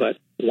 but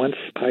once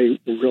I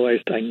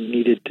realized I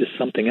needed to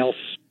something else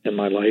in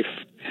my life,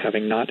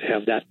 having not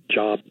have that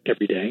job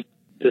every day,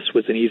 this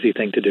was an easy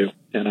thing to do,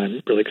 and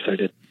I'm really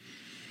excited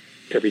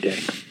every day.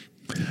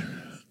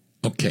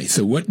 Okay,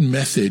 so what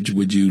message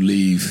would you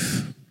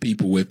leave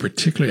people with,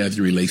 particularly as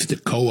it relates to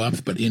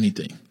co-ops, but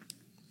anything?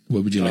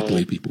 What would you like to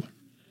leave people with?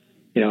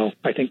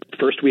 I think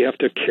first we have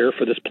to care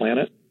for this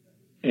planet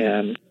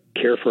and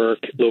care for our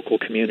local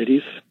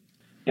communities,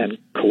 and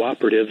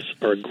cooperatives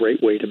are a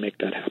great way to make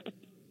that happen,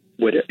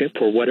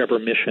 for whatever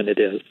mission it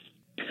is.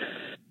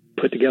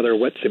 Put together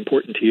what's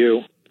important to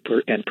you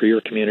and for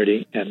your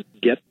community, and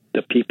get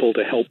the people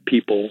to help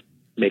people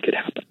make it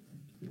happen.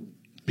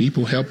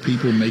 People help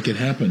people make it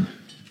happen.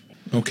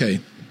 Okay.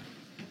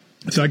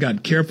 So I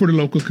got care for the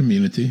local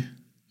community,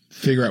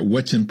 figure out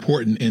what's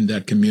important in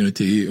that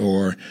community,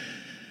 or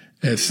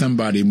as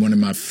one of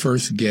my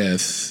first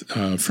guests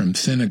from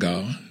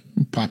Senegal,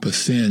 Papa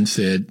Sen,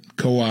 said,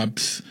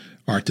 co-ops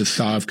are to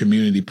solve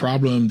community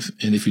problems,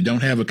 and if you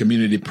don't have a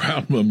community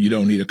problem, you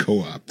don't need a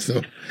co-op.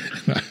 So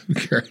I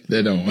carry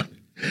that on.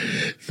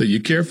 So you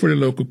care for the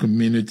local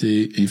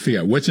community, you figure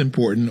out what's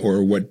important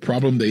or what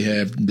problem they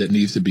have that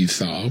needs to be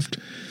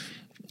solved.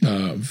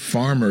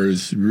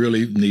 Farmers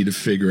really need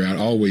to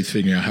always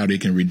figure out how they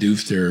can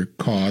reduce their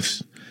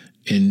costs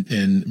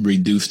and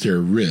reduce their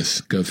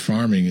risk. Because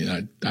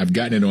farming, I've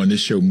gotten it on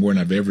this show more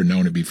than I've ever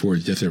known it before.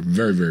 It's just a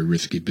very, very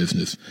risky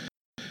business.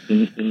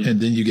 Mm-hmm. And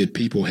then you get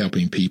people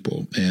helping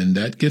people. And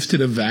that gets to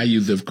the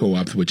values of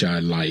co-ops, which I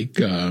like.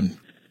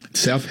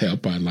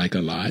 Self-help I like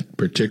a lot,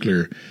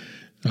 particularly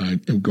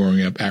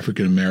growing up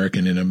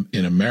African-American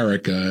in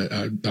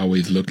America,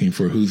 always looking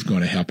for who's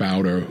going to help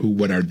out or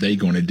what are they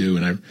going to do.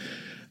 And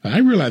I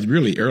realized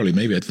really early,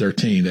 maybe at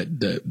 13,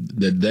 that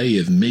they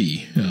is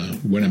me.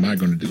 What am I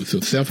going to do? So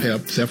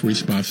self-help,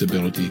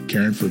 self-responsibility,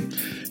 caring for,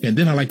 and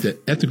then I like the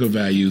ethical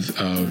values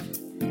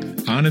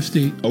of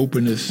honesty,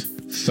 openness,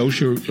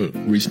 social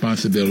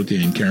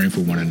responsibility, and caring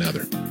for one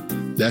another.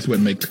 That's what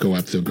makes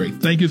co-op so great.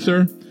 Thank you,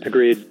 sir.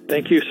 Agreed.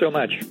 Thank you so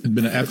much. It's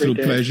been an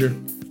absolute pleasure.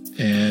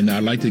 And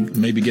I'd like to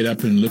maybe get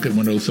up and look at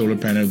one of those solar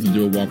panels and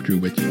do a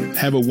walkthrough with you.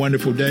 Have a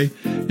wonderful day.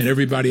 And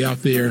everybody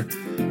out there,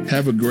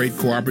 have a great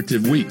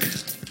cooperative week.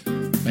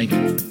 Thank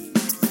you.